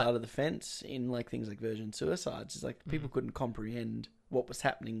the other side of the fence in like things like Virgin Suicides. It's like people couldn't comprehend what was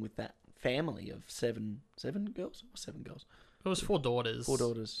happening with that family of seven girls or 7 girls. It was 4 daughters. 4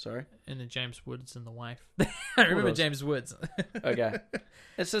 daughters, sorry. And then James Woods and the wife. I remember daughters. James Woods. Okay.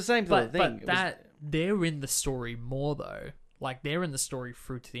 It's the same sort of thing. But they're in the story more, though. Like, they're in the story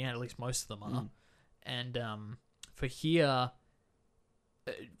through to the end. At least most of them are. And for here,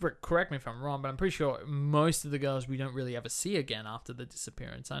 correct me if I'm wrong, but I'm pretty sure most of the girls we don't really ever see again after the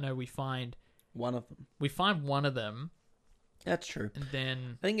disappearance. I know we find one of them. We find one of them. That's true. And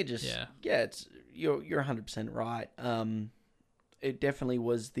then I think it just it's you're 100% right. It definitely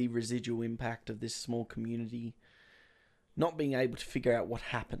was the residual impact of this small community not being able to figure out what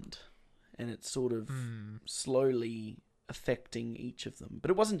happened, and it's sort of slowly affecting each of them.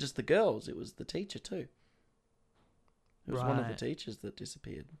 But it wasn't just the girls; it was the teacher too. It was one of the teachers that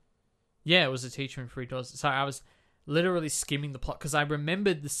disappeared. Yeah, it was a teacher and 3 daughters. So I was literally skimming the plot because I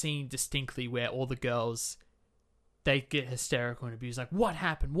remembered the scene distinctly where all the girls, they get hysterical and abused. Like, what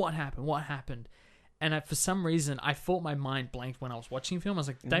happened? What happened? What happened? And for some reason, I thought my mind blanked when I was watching the film. I was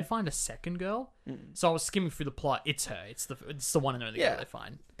like, did they find a second girl? So I was skimming through the plot. It's her. It's the one and only girl they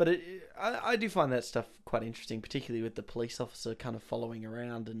find. But I do find that stuff quite interesting, particularly with the police officer kind of following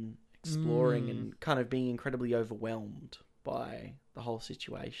around and exploring and kind of being incredibly overwhelmed by the whole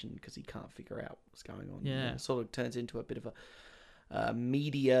situation because he can't figure out what's going on. Yeah. And it sort of turns into a bit of a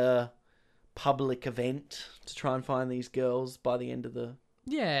media public event to try and find these girls by the end of the...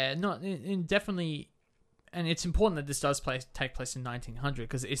 Yeah, definitely... And it's important that this does take place in 1900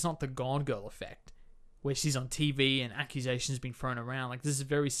 because it's not the Gone Girl effect where she's on TV and accusations being thrown around. Like, this is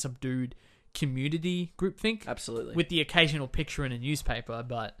very subdued community groupthink. Absolutely. With the occasional picture in a newspaper,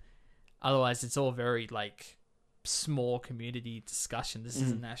 but otherwise it's all very, like, small community discussion. This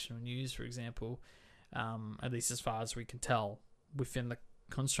isn't national news, for example, at least as far as we can tell within the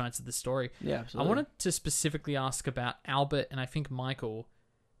constraints of the story. Yeah, absolutely. I wanted to specifically ask about Albert and I think Michael,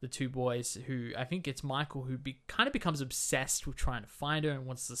 the 2 boys, who I think it's Michael who kind of becomes obsessed with trying to find her and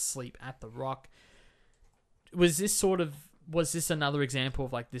wants to sleep at the rock. Was this another example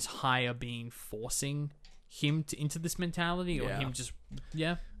of like this higher being forcing him into this mentality, or him just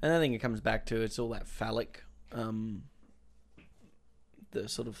And I think it comes back to it's all that phallic, the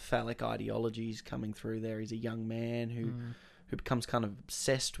sort of phallic ideologies coming through there. He's a young man who becomes kind of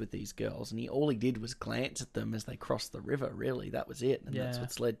obsessed with these girls, and all he did was glance at them as they crossed the river. Really, that was it, and that's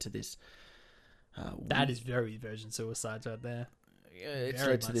what's led to this. That is very Virgin Suicides right there. It's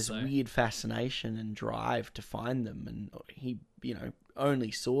led to this weird fascination and drive to find them, and he,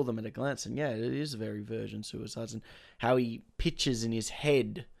 only saw them at a glance, and it is very Virgin Suicides, and how he pictures in his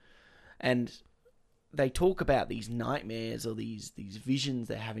head, and they talk about these nightmares or these visions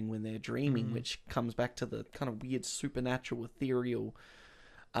they're having when they're dreaming, which comes back to the kind of weird supernatural, ethereal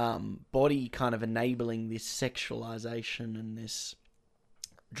body kind of enabling this sexualization and this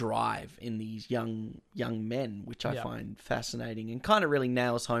drive in these young men, which I find fascinating and kind of really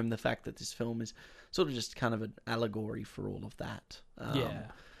nails home the fact that this film is sort of just kind of an allegory for all of that.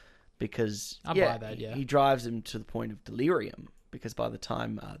 Because I buy that, he drives him to the point of delirium, because by the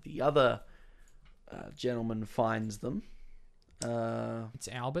time the other gentleman finds them, it's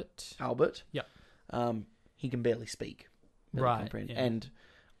Albert. Yep. He can barely speak. Comprehend. Yeah. And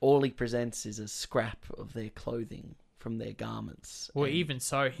all he presents is a scrap of their clothing from their garments. Well, even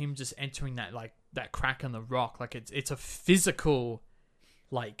so, him just entering that crack in the rock, like it's a physical,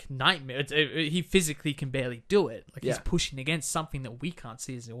 like, nightmare. He physically can barely do it. Like, he's pushing against something that we can't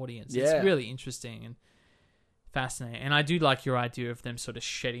see as an audience. Yeah. It's really interesting and fascinating. And I do like your idea of them sort of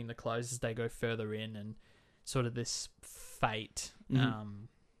shedding the clothes as they go further in and sort of this fate.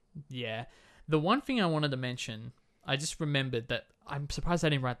 The one thing I wanted to mention, I just remembered that I'm surprised I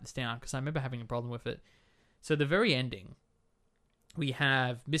didn't write this down because I remember having a problem with it. So the very ending, we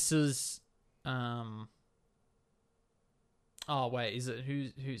have Mrs. Oh wait, is it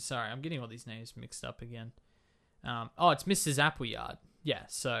who? Sorry, I'm getting all these names mixed up again. It's Mrs. Appleyard. Yeah,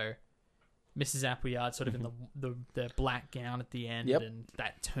 so Mrs. Appleyard, sort of in the black gown at the end, and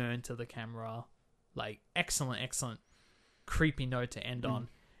that turn to the camera, like excellent, creepy note to end on.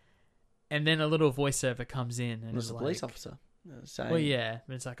 And then a little voiceover comes in, and it was a police officer. Well, yeah,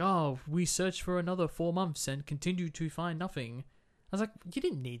 but it's like, we searched for another 4 months and continued to find nothing. I was like, you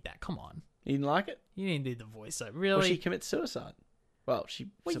didn't need that. Come on. You didn't like it? You didn't need the voiceover. Really? Well, she commits suicide. Well,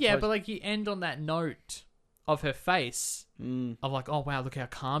 yeah, but like you end on that note of her face of like, oh wow, look how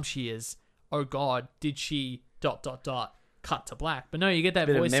calm she is. Oh God, did she ... cut to black? But no, you get that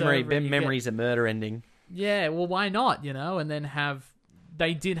bit voiceover. of memories a murder ending. Yeah, well, why not? And then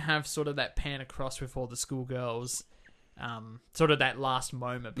they did have sort of that pan across with all the schoolgirls, sort of that last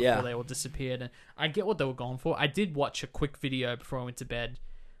moment before they all disappeared. And I get what they were going for. I did watch a quick video before I went to bed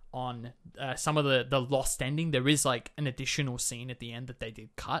on some of the lost ending. There is like an additional scene at the end that they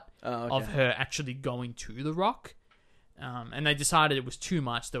did cut of her actually going to the rock. And they decided it was too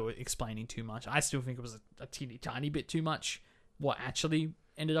much. They were explaining too much. I still think it was a teeny tiny bit too much what actually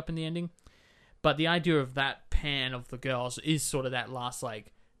ended up in the ending. But the idea of that pan of the girls is sort of that last,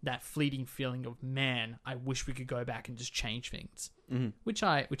 like, that fleeting feeling of, man, I wish we could go back and just change things. Mm-hmm. Which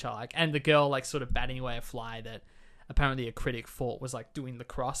I like. And the girl, like, sort of batting away a fly that apparently a critic thought was, like, doing the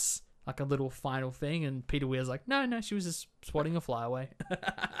cross, like a little final thing. And Peter Weir's like, no, she was just swatting a fly away.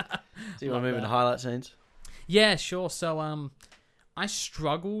 So you want to move into highlight scenes? Yeah, sure. So, I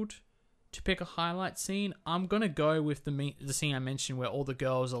struggled to pick a highlight scene. I'm going to go with the scene I mentioned where all the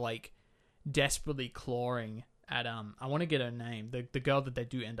girls are, like, desperately clawing at I want to get her name, the girl that they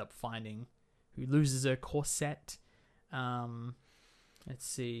do end up finding, who loses her corset. Let's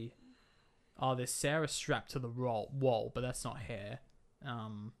see. Oh, there's Sarah strapped to the wall, but that's not her.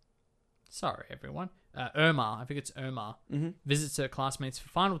 Sorry everyone. Irma, I think it's Irma, visits her classmates for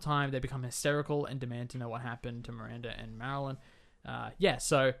the final time. They become hysterical and demand to know what happened to Miranda and Marilyn.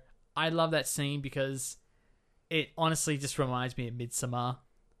 So I love that scene because it honestly just reminds me of Midsommar.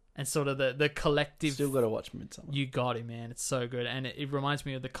 And sort of the collective... Still got to watch Midsommar. You got it, man. It's so good. And it reminds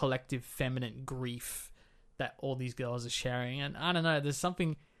me of the collective feminine grief that all these girls are sharing. And I don't know, there's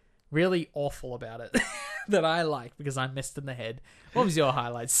something really awful about it that I like because I'm messed in the head. What was your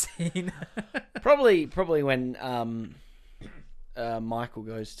highlight scene? Probably when Michael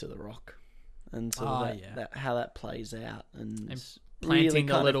goes to the rock. And sort of how that plays out. And planting really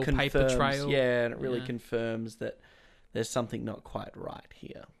a little paper trail. Yeah, and it really confirms that there's something not quite right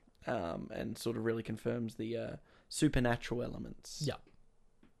here. And sort of really confirms the supernatural elements. Yeah.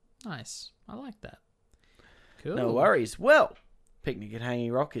 Nice. I like that. Cool. No worries. Well, Picnic at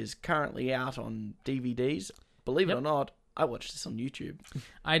Hanging Rock is currently out on DVDs. Believe it or not, I watched this on YouTube.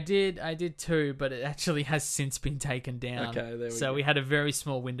 I did too, but it actually has since been taken down. Okay, there we go. So we had a very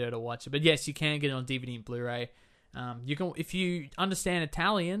small window to watch it. But yes, you can get it on DVD and Blu-ray. You can, if you understand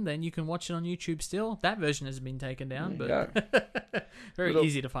Italian, then you can watch it on YouTube still. That version has been taken down, but very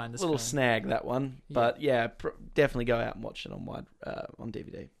easy to find this little film. Snag, that one. Yeah. But yeah, definitely go out and watch it on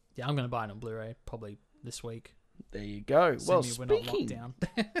DVD. Yeah, I'm going to buy it on Blu-ray probably this week. There you go. Well, we're not locked down.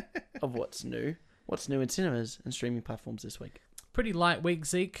 of what's new in cinemas and streaming platforms this week? Pretty light week,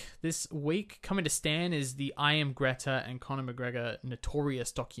 Zeke. This week, coming to Stan is the I Am Greta and Conor McGregor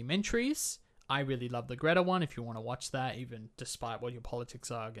Notorious documentaries. I really love the Greta one, if you want to watch that, even despite what your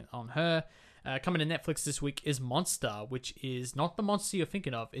politics are on her. Coming to Netflix this week is Monster, which is not the monster you're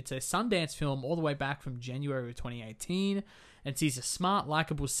thinking of. It's a Sundance film all the way back from January of 2018, and sees a smart,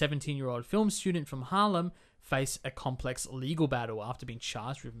 likable 17-year-old film student from Harlem face a complex legal battle after being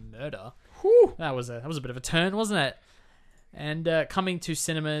charged with murder. Whew. That was a bit of a turn, wasn't it? And coming to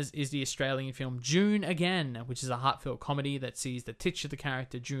cinemas is the Australian film June Again, which is a heartfelt comedy that sees the titular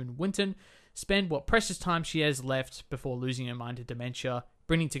character June Winton spend what precious time she has left before losing her mind to dementia,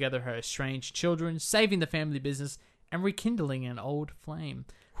 bringing together her estranged children, saving the family business, and rekindling an old flame.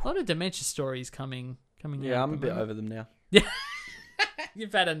 A lot of dementia stories coming out. Yeah, I'm a bit over them now. Yeah,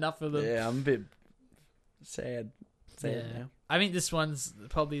 you've had enough of them. Yeah, I'm a bit sad now. I think this one's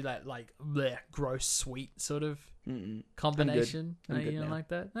probably that like bleh, gross sweet sort of combination. I'm good you don't now. like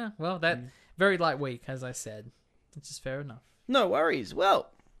that? No, well, that very light week, as I said, which is fair enough. No worries.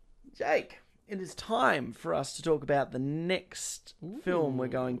 Well, Jake, it is time for us to talk about the next film we're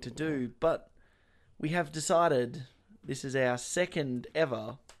going to do, but we have decided this is our second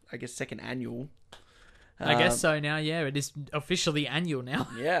annual. I guess so now, yeah. It is officially annual now.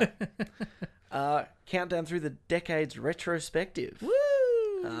 Yeah. Countdown through the decades retrospective.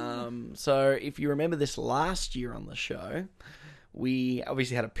 Woo! So if you remember this last year on the show, we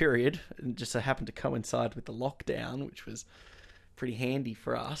obviously had a period, and just so happened to coincide with the lockdown, which was pretty handy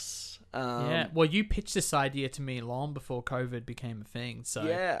for us. Yeah, well, you pitched this idea to me long before COVID became a thing, so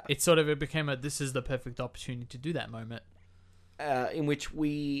it became this is the perfect opportunity to do that moment. In which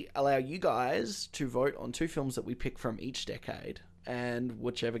we allow you guys to vote on two films that we pick from each decade, and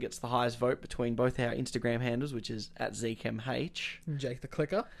whichever gets the highest vote between both our Instagram handles, which is @ZekeMH, Jake the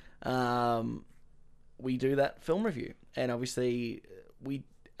Clicker, we do that film review. And obviously, we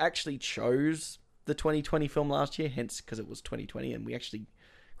actually chose the 2020 film last year, hence because it was 2020, and we actually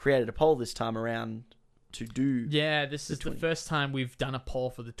created a poll this time around to do... Yeah, this is the first time we've done a poll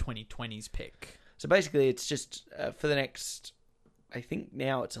for the 2020s pick. So basically, it's just for the next... I think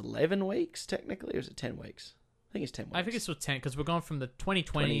now it's 11 weeks, technically, or is it 10 weeks? I think it's 10 weeks. I think it's 10, because we're going from the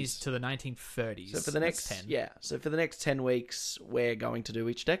 2020s to the 1930s. So for the next 10. Yeah, so for the next 10 weeks, we're going to do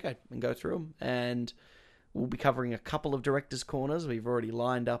each decade and go through them. And we'll be covering a couple of Director's Corners. We've already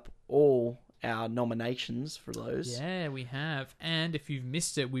lined up all our nominations for those. Yeah, we have. And if you've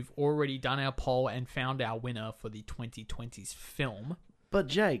missed it, we've already done our poll and found our winner for the 2020s film. But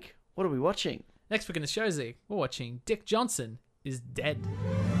Jake, what are we watching? Next week in the show, Zeke, we're watching Dick Johnson is Dead.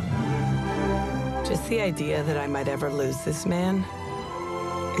 Just the idea that I might ever lose this man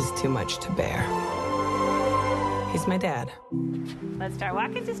is too much to bear. He's my dad. Let's start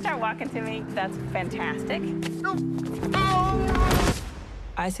walking. Just start walking to me. That's fantastic.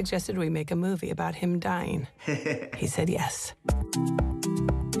 I suggested we make a movie about him dying. He said yes.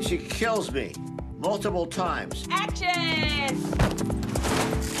 She kills me multiple times. Action!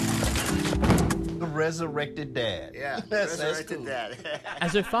 The resurrected dad. Yeah, resurrected dad.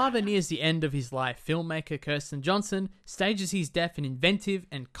 As her father nears the end of his life, filmmaker Kirsten Johnson stages his death in inventive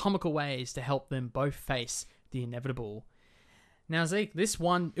and comical ways to help them both face the inevitable. Now, Zeke, this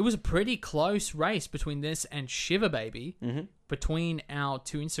one, it was a pretty close race between this and Shiver Baby. Mm-hmm. Between our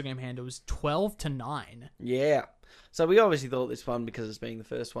two Instagram handles, 12-9. Yeah. So we obviously thought this one, because it's being the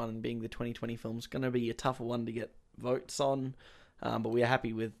first one and being the 2020 film, is going to be a tougher one to get votes on. But we are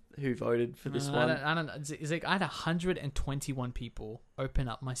happy with who voted for this one. I don't know. Zeke, I had 121 people open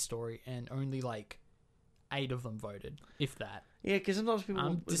up my story, and only 8 of them voted, if that. Yeah, because sometimes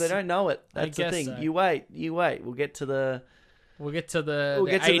people, they don't know it. That's the thing. So. You wait. We'll get to the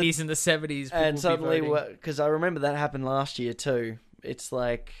 80s and the 70s. And suddenly, because I remember that happened last year too. It's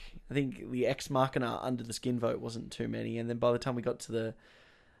like, I think the Ex Machina Under the Skin vote wasn't too many. And then by the time we got to the,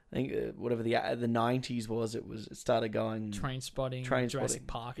 I think whatever the 90s was, it started going... Trainspotting, Jurassic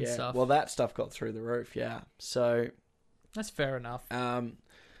Park and stuff. Well, that stuff got through the roof, yeah. So... That's fair enough.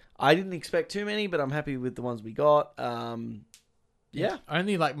 I didn't expect too many, but I'm happy with the ones we got. Yeah.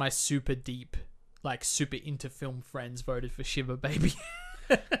 Only my super deep, super into film friends voted for Shiver Baby.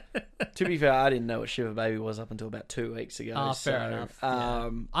 To be fair, I didn't know what Shiver Baby was up until about 2 weeks ago. Fair enough. Yeah.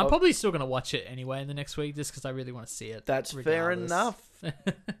 I'm probably still going to watch it anyway in the next week, just because I really want to see it. That's fair enough.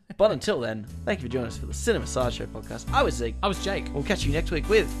 But until then, thank you for joining us for the Cinema Sideshow podcast. I was Zeke. I was Jake. We'll catch you next week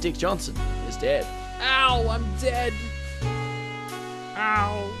with Dick Johnson is Dead. Ow, I'm dead.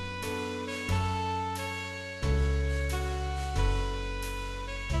 Ow.